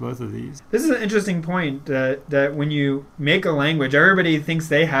balance both of these. This is an interesting point, that when you make a language, everybody thinks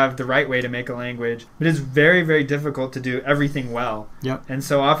they have the right way to make a language, but it's very, very difficult to do everything well. Yep. And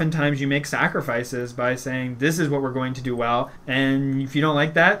so oftentimes you make sacrifices by saying, this is what we're going to do well, and if you don't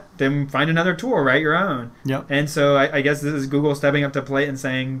like that, then find another tool, write your own. Yep. And so I guess this is Google stepping up to plate and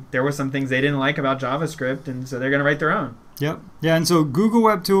saying there were some things they didn't like about JavaScript, and so they're going to write their their own. Yep. Yeah, and so Google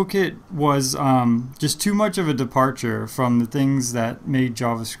Web Toolkit was just too much of a departure from the things that made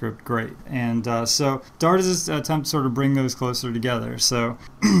JavaScript great. And so Dart is an attempt to sort of bring those closer together. So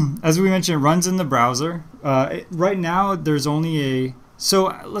as we mentioned, it runs in the browser. Right now, there's only a...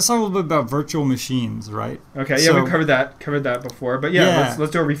 So let's talk a little bit about virtual machines, right? Okay, yeah, we've covered that before. But yeah.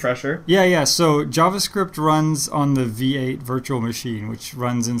 Let's do a refresher. Yeah. So JavaScript runs on the V8 virtual machine, which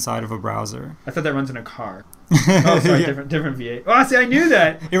runs inside of a browser. I thought that runs in a car. Oh, sorry, yeah. different V8. Oh, see, I knew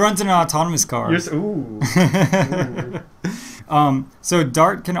that. It runs in an autonomous car. Ooh. So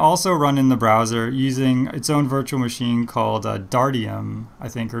Dart can also run in the browser using its own virtual machine called Dartium, I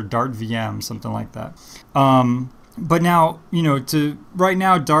think, or Dart VM, something like that. But now, right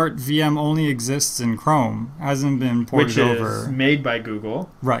now, Dart VM only exists in Chrome. Hasn't been ported over. Which is made by Google.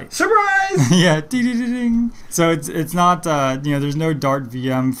 Right. Surprise! Yeah. Ding. So it's not, there's no Dart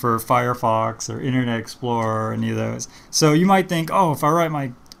VM for Firefox or Internet Explorer or any of those. So you might think, oh, if I write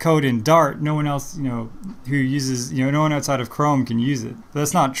my code in Dart, no one else, who uses, no one outside of Chrome can use it. But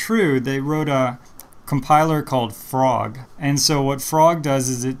that's not true. They wrote a compiler called Frog. And so what Frog does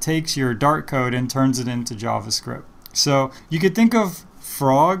is it takes your Dart code and turns it into JavaScript. So you could think of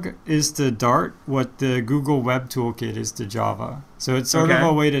Frog is to Dart what the Google Web Toolkit is to Java. So it's sort of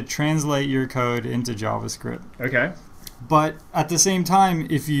a way to translate your code into JavaScript. Okay. But at the same time,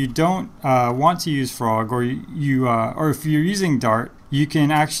 if you don't want to use Frog, or or if you're using Dart, you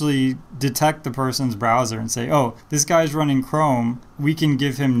can actually detect the person's browser and say, oh, this guy's running Chrome, we can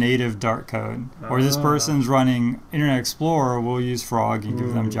give him native Dart code. Or this person's running Internet Explorer, we'll use Frog and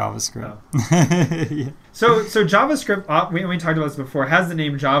give them JavaScript. Oh. Yeah. So JavaScript, we talked about this before, has the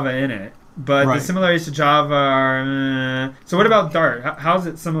name Java in it. But the similarities to Java are... So what about Dart? How is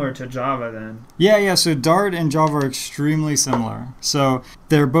it similar to Java then? Yeah. So Dart and Java are extremely similar. So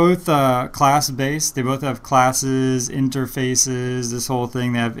they're both class-based. They both have classes, interfaces, this whole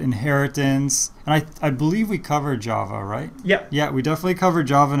thing. They have inheritance. And I believe we covered Java, right? Yeah. Yeah, we definitely covered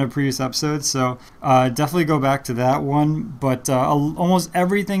Java in a previous episode. So definitely go back to that one. But almost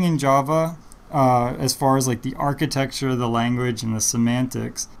everything in Java... as far as like the architecture, the language, and the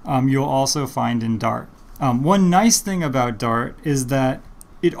semantics, you'll also find in Dart. One nice thing about Dart is that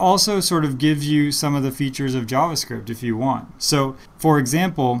it also sort of gives you some of the features of JavaScript if you want. So, for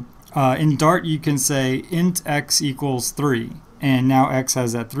example, in Dart you can say int x equals 3. And now x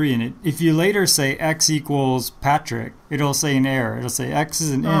has that 3 in it. If you later say x equals Patrick, it'll say an error. It'll say x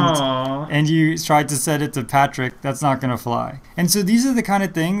is an int, and you tried to set it to Patrick. That's not going to fly. And so these are the kind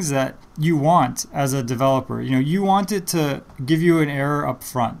of things that you want as a developer. You want it to give you an error up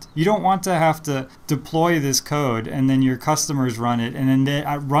front. You don't want to have to deploy this code and then your customers run it, and then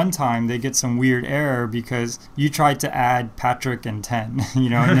at runtime they get some weird error because you tried to add Patrick and 10.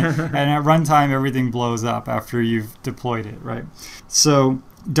 And at runtime everything blows up after you've deployed it, right? So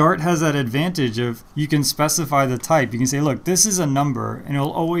Dart has that advantage of you can specify the type. You can say, look, this is a number and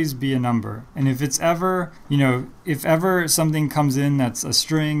it'll always be a number. And if it's ever, if ever something comes in that's a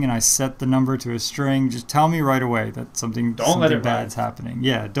string and I set the number to a string, just tell me right away that something bad's happening.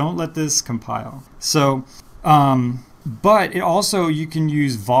 Yeah, don't let this compile. So, but it also, you can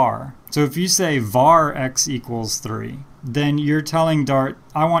use var. So if you say var x equals 3, then you're telling Dart,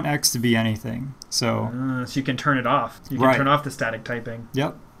 I want x to be anything. So you can turn it off. You can turn off the static typing.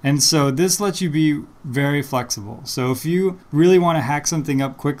 Yep. And so this lets you be very flexible. So if you really want to hack something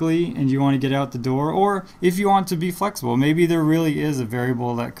up quickly and you want to get out the door, or if you want to be flexible, maybe there really is a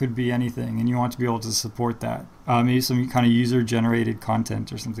variable that could be anything and you want to be able to support that. Maybe some kind of user-generated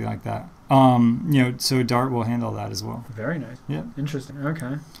content or something like that. So Dart will handle that as well. Very nice. Yeah. Interesting.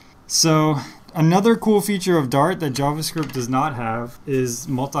 Okay. So another cool feature of Dart that JavaScript does not have is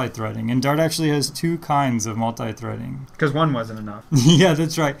multi-threading. And Dart actually has 2 kinds of multi-threading. Because one wasn't enough. Yeah,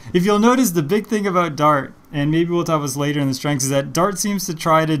 that's right. If you'll notice, the big thing about Dart, and maybe we'll talk about this later in the strengths, is that Dart seems to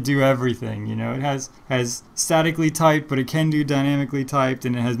try to do everything. It has statically typed, but it can do dynamically typed,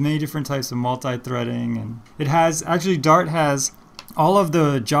 and it has many different types of multi-threading. And Dart has all of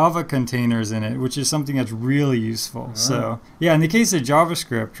the Java containers in it, which is something that's really useful. So yeah, in the case of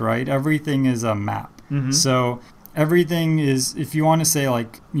JavaScript, right, everything is a map. Mm-hmm. So everything is, if you want to say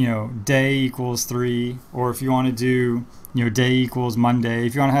day equals 3, or if you want to do day equals Monday,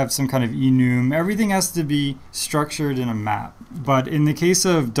 if you want to have some kind of enum, everything has to be structured in a map. But in the case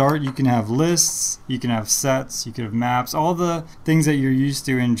of Dart, you can have lists, you can have sets, you can have maps, all the things that you're used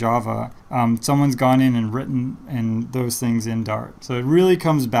to in Java. Someone's gone in and written those things in Dart. So it really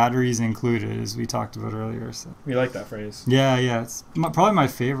comes batteries included, as we talked about earlier. So we like that phrase. Yeah. It's probably my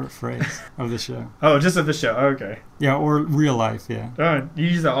favorite phrase of the show. Oh, just of the show. Okay. Yeah, or real life, yeah. Oh, you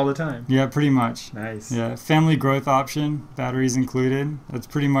use that all the time. Yeah, pretty much. Nice. Yeah, family growth option, batteries included.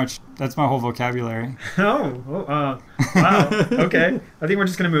 That's my whole vocabulary. Wow. Okay. I think we're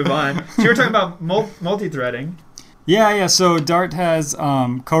just going to move on. So you were talking about multi-threading. Yeah. So Dart has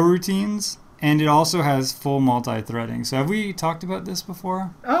coroutines, and it also has full multi-threading. So have we talked about this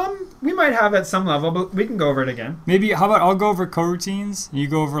before? We might have at some level, but we can go over it again. Maybe, how about I'll go over coroutines, and you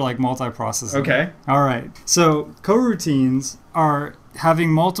go over like multi-processing. Okay. All right. So coroutines are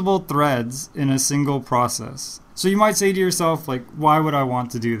having multiple threads in a single process. So you might say to yourself, like, why would I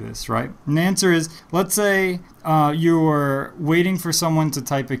want to do this, right? And the answer is, let's say you're waiting for someone to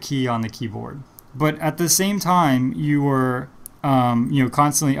type a key on the keyboard, but at the same time you were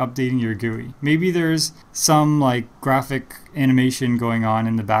constantly updating your GUI. Maybe there's some like graphic animation going on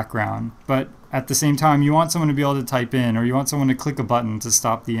in the background, but at the same time you want someone to be able to type in, or you want someone to click a button to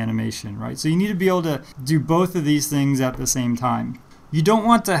stop the animation, right? So you need to be able to do both of these things at the same time. You don't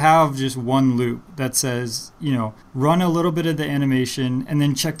want to have just one loop that says, run a little bit of the animation and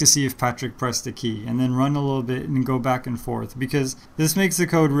then check to see if Patrick pressed the key, and then run a little bit and go back and forth, because this makes the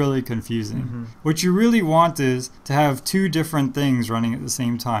code really confusing. Mm-hmm. What you really want is to have two different things running at the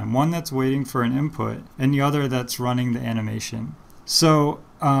same time. One that's waiting for an input and the other that's running the animation. So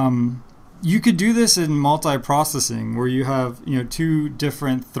you could do this in multi-processing, where you have two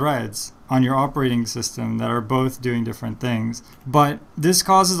different threads on your operating system that are both doing different things. But this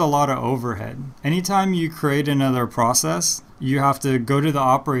causes a lot of overhead. Anytime you create another process, you have to go to the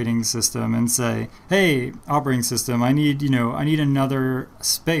operating system and say, hey, operating system, I need another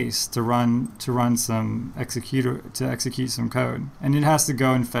space to execute some code. And it has to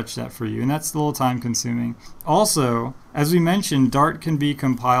go and fetch that for you. And that's a little time consuming. Also, as we mentioned, Dart can be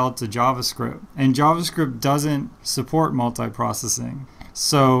compiled to JavaScript, and JavaScript doesn't support multiprocessing.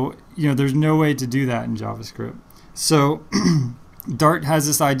 So, there's no way to do that in JavaScript. So Dart has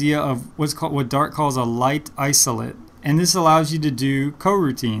this idea of what Dart calls a light isolate. And this allows you to do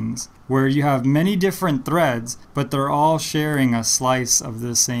coroutines where you have many different threads, but they're all sharing a slice of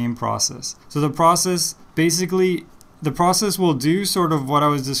the same process. So the process will do sort of what I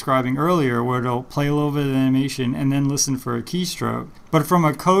was describing earlier, where it'll play a little bit of animation and then listen for a keystroke. But from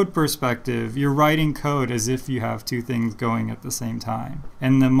a code perspective, you're writing code as if you have two things going at the same time.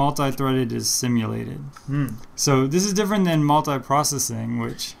 And the multi-threaded is simulated. So this is different than multi-processing,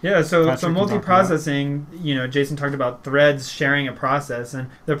 which so multi-processing, Jason talked about threads sharing a process, and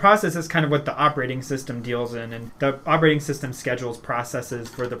the process is kind of what the operating system deals in, and the operating system schedules processes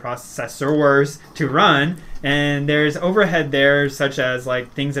for the processors to run, and there's overhead there, such as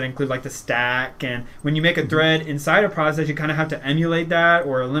like things that include like the stack, and when you make a thread inside a process, you kind of have to emulate that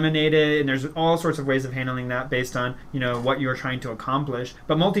or eliminate it, and there's all sorts of ways of handling that based on what you're trying to accomplish.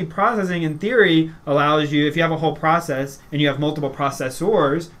 But multiprocessing in theory allows you, if you have a whole process and you have multiple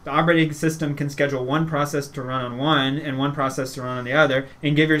processors, the operating system can schedule one process to run on one and one process to run on the other,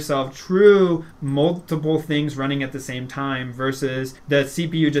 and give yourself true multiple things running at the same time, versus the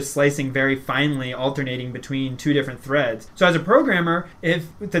CPU just slicing very finely, alternating between two different threads. So as a programmer, if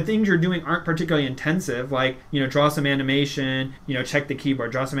the things you're doing aren't particularly intensive, like draw some animation, check the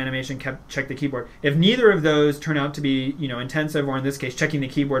keyboard, draw some animation, check the keyboard. If neither of those turn out to be, intensive, or in this case, checking the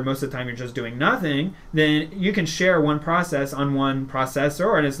keyboard most of the time you're just doing nothing, then you can share one process on one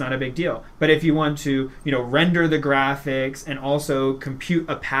processor, and it's not a big deal. But if you want to, render the graphics and also compute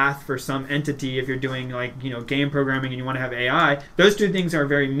a path for some entity, if you're doing like, game programming and you want to have AI, those two things are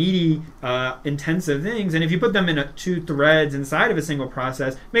very meaty, intensive things. And if you put them in two threads inside of a single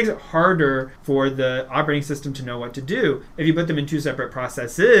process, it makes it harder for the operating system to know what to do. If you put them in two separate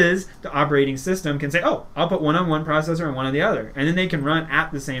processes, the operating system can say, oh, I'll put one on one processor and one on the other. And then they can run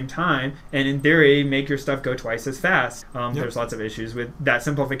at the same time, and in theory, make your stuff go twice as fast. There's lots of issues with that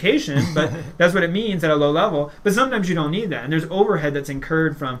simplification, but that's what it means at a low level. But sometimes you don't need that. And there's overhead that's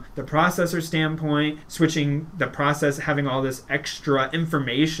incurred from the processor standpoint, switching the process, having all this extra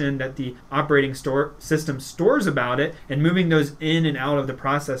information that the operating system stores about it, and moving those in and out of the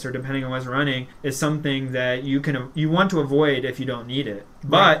processor depending on what's running is something that you want to avoid if you don't need it.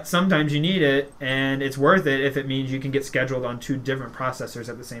 But sometimes you need it, and it's worth it if it means you can get scheduled on two different processors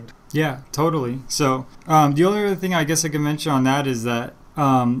at the same time. Yeah, totally. So the only other thing I guess I can mention on that is that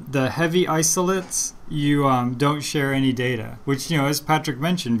the heavy isolates, you don't share any data, which, as Patrick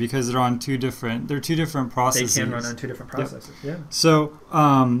mentioned, because they're two different processes. They can run on two different processes. Yeah. So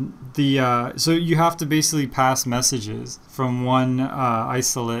so you have to basically pass messages from one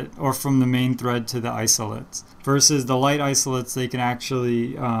isolate, or from the main thread to the isolates, versus the light isolates, they can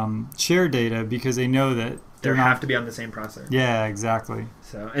actually share data, because they know that They're have not- to be on the same processor. Yeah, exactly.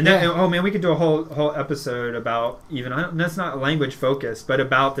 So, and then, oh man, we could do a whole episode about even, that's not language focused, but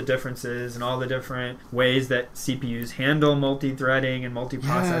about the differences and all the different ways that CPUs handle multi-threading and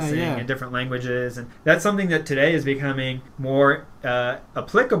multiprocessing Yeah. in different languages. And that's something that today is becoming more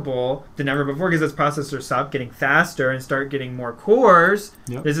applicable than ever before, because as processors stop getting faster and start getting more cores,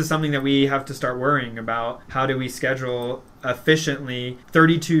 Yep. this is something that we have to start worrying about. How do we schedule efficiently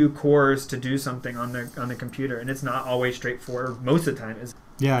 32 cores to do something on the computer? And it's not always straightforward most of the time.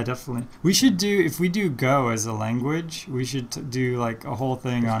 Yeah, definitely. We should do, if we do Go as a language, we should do like a whole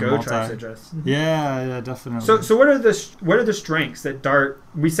thing on Go tries to address. Yeah, definitely. So what are the strengths that Dart?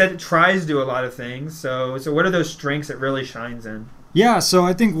 We said it tries to do a lot of things. So what are those strengths it really shines in? Yeah, so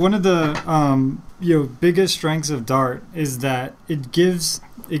I think one of the biggest strengths of Dart is that it gives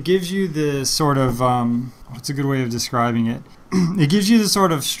you the sort of what's a good way of describing it? It gives you the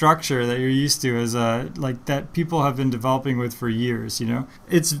sort of structure that you're used to as like that people have been developing with for years.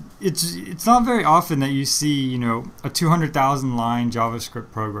 It's not very often that you see a 200,000 line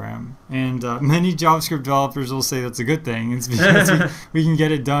JavaScript program, and many JavaScript developers will say that's a good thing. It's because we can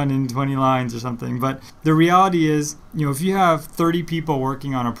get it done in 20 lines or something. But the reality is, if you have 30 people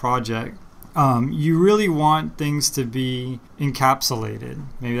working on a project, you really want things to be encapsulated.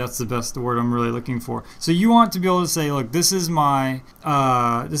 Maybe that's the word I'm really looking for. So you want to be able to say, look, this is my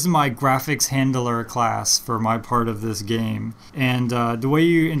graphics handler class for my part of this game, and the way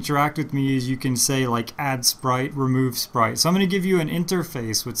you interact with me is you can say like add sprite, remove sprite. So I'm going to give you an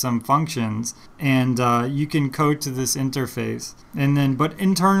interface with some functions, and you can code to this interface. And then, but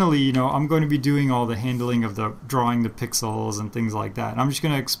internally, I'm going to be doing all the handling of the drawing the pixels and things like that. And I'm just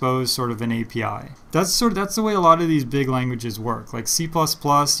going to expose sort of an API. That's the way a lot of these big languages work. Like C++,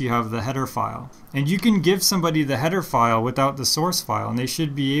 you have the header file, and you can give somebody the header file without the source file, and they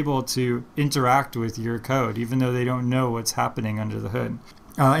should be able to interact with your code, even though they don't know what's happening under the hood.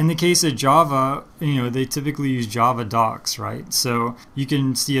 In the case of Java, they typically use Java docs, right? So you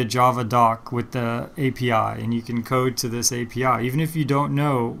can see a Java doc with the API, and you can code to this API, even if you don't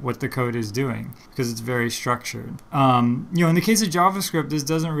know what the code is doing, because it's very structured. In the case of JavaScript, this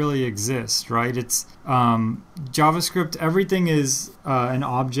doesn't really exist, right? It's JavaScript, everything is an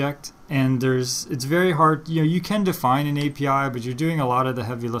object. And it's very hard, you can define an API, but you're doing a lot of the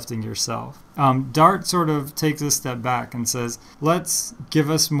heavy lifting yourself. Dart sort of takes a step back and says, let's give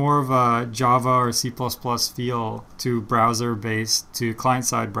us more of a Java or C++ feel to to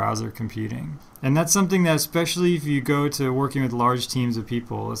client-side browser computing. And that's something that, especially if you go to working with large teams of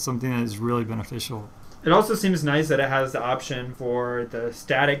people, is something that is really beneficial. It also seems nice that it has the option for the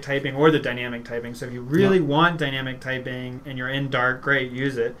static typing or the dynamic typing. So if you really want dynamic typing and you're in Dart, great,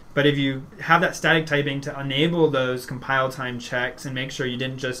 use it. But if you have that static typing to enable those compile time checks and make sure you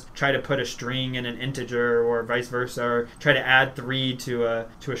didn't just try to put a string in an integer or vice versa, or try to add 3 to a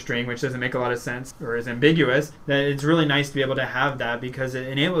string, which doesn't make a lot of sense or is ambiguous, that it's really nice to be able to have that, because it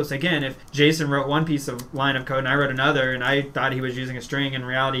enables, again, if Jason wrote one piece of line of code and I wrote another, and I thought he was using a string, in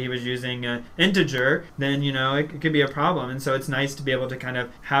reality he was using an integer, then it could be a problem. And so it's nice to be able to kind of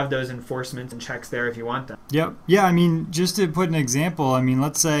have those enforcements and checks there if you want them. Yep. Yeah, I mean, just to put an example,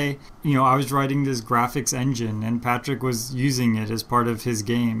 let's say, I was writing this graphics engine and Patrick was using it as part of his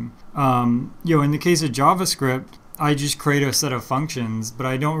game. In the case of JavaScript, I just create a set of functions, but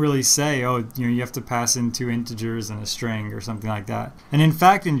I don't really say, you have to pass in 2 integers and a string or something like that. And in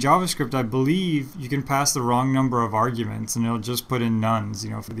fact, in JavaScript, I believe you can pass the wrong number of arguments and it'll just put in nones,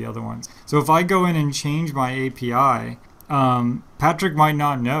 for the other ones. So if I go in and change my API, Patrick might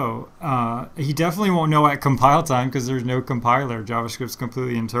not know. He definitely won't know at compile time because there's no compiler. JavaScript's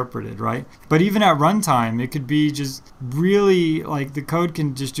completely interpreted, right? But even at runtime, it could be just really, like, the code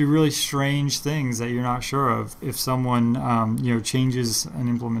can just do really strange things that you're not sure of if someone, changes an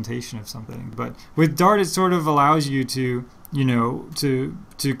implementation of something. But with Dart, it sort of allows you to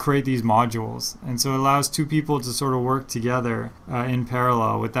create these modules, and so it allows 2 people to sort of work together in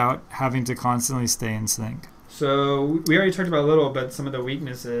parallel without having to constantly stay in sync. So we already talked about a little, but some of the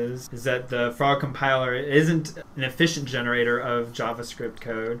weaknesses is that the Frog compiler isn't an efficient generator of JavaScript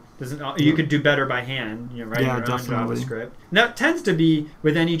code. You could do better by hand, writing your own JavaScript. Now, it tends to be,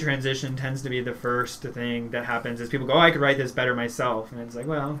 with any transition, tends to be the first thing that happens is people go, I could write this better myself. And it's like,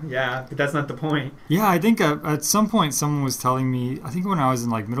 well, yeah, but that's not the point. Yeah, I think at some point someone was telling me, I think when I was in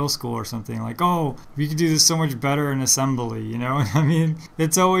like middle school or something, like, we could do this so much better in assembly, I mean,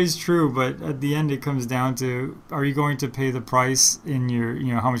 it's always true, but at the end it comes down to are you going to pay the price in your,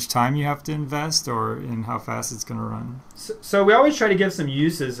 how much time you have to invest, or in how fast it's going to run? So we always try to give some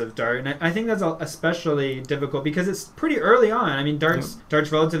uses of Dart, and I think that's especially difficult because it's pretty early on. I mean, Dart's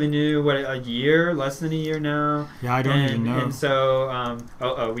relatively new. What, a year, less than a year now? Yeah, I don't even know. And so,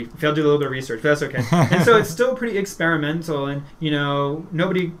 we failed to do a little bit of research, but that's okay. And so it's still pretty experimental, and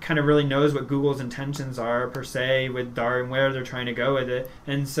nobody kind of really knows what Google's intentions are per se with Dart and where they're trying to go with it.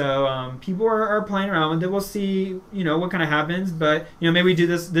 And so people are playing around with it. We'll see, what kind of happens. But maybe we do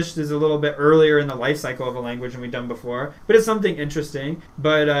this. This is a little bit earlier in the life cycle of a language than we've done before. But it's something interesting.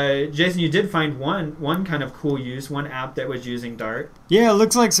 But Jason, you did find one kind of cool use, one app that was using Dart. Yeah, it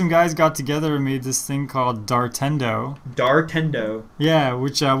looks like some guys got together and made this thing called Dartendo. Dartendo. Yeah,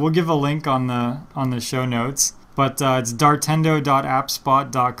 which we'll give a link on the show notes. But it's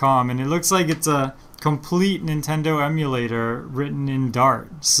dartendo.appspot.com, and it looks like it's a complete Nintendo emulator written in Dart.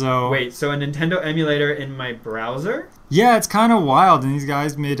 So wait, so a Nintendo emulator in my browser? Yeah, it's kind of wild, and these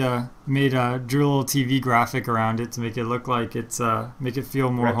guys drew a little TV graphic around it to make it look like make it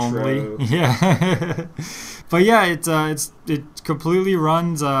feel more retro. Homely. Yeah, but yeah, it completely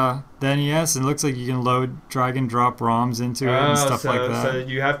runs the NES, and it looks like you can load drag and drop ROMs into it and stuff like that. So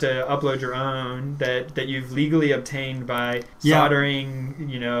you have to upload your own that you've legally obtained by soldering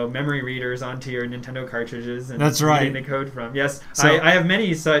memory readers onto your Nintendo cartridges and that's right. reading the code from. Yes, so, I have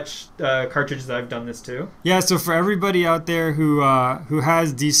many such cartridges that I've done this too. Yeah, so for everybody out there who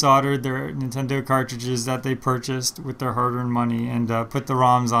has desoldered their Nintendo cartridges that they purchased with their hard-earned money and put the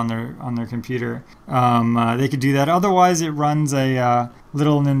ROMs on their computer, they could do that. Otherwise, it runs a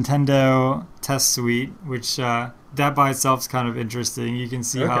little Nintendo test suite, which that by itself is kind of interesting. You can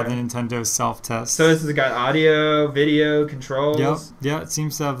see how the Nintendo self-tests. So this has got audio, video, controls. Yep. Yeah, it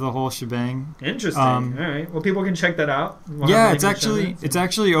seems to have the whole shebang. Interesting. All right. Well, people can check that out. It's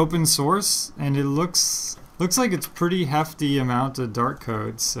actually open source, and it looks like it's pretty hefty amount of Dart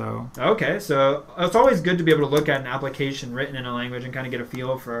code. So okay, so it's always good to be able to look at an application written in a language and kind of get a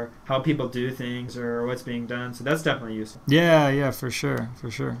feel for how people do things or what's being done. So that's definitely useful. Yeah, for sure.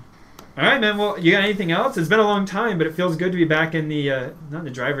 All right, man. Well, you got anything else? It's been a long time, but it feels good to be back in the not the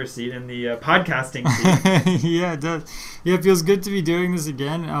driver's seat, in the podcasting seat. Yeah, it does. Yeah, it feels good to be doing this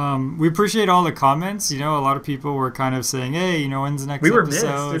again. We appreciate all the comments. A lot of people were kind of saying, "Hey, when's the next episode?" We were missed.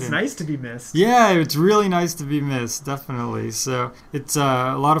 It's nice to be missed. Yeah, it's really nice to be missed. Definitely. So it's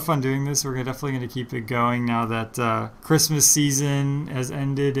a lot of fun doing this. We're definitely going to keep it going now that Christmas season has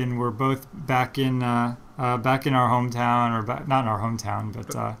ended and we're both back in our hometown, or not in our hometown,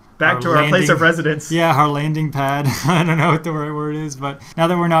 but back to our place of residence. Yeah, our landing pad. I don't know what the right word is, but now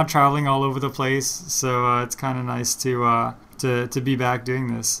that we're not traveling all over the place, so it's kind of nice to be back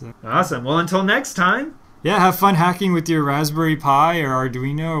doing this. Awesome. Well, until next time. Yeah, have fun hacking with your Raspberry Pi or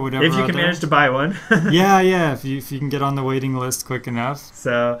Arduino or whatever. If you can manage to buy one. Yeah. If you can get on the waiting list quick enough.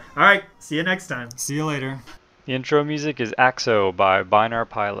 So, all right. See you next time. See you later. The intro music is Axo by Binar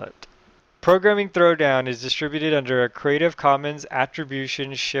Pilot. Programming Throwdown is distributed under a Creative Commons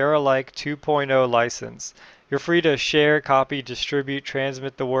Attribution Share-alike 2.0 license. You're free to share, copy, distribute,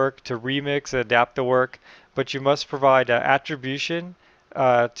 transmit the work, to remix, adapt the work, but you must provide attribution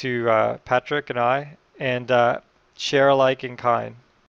to Patrick and I, and share alike in kind.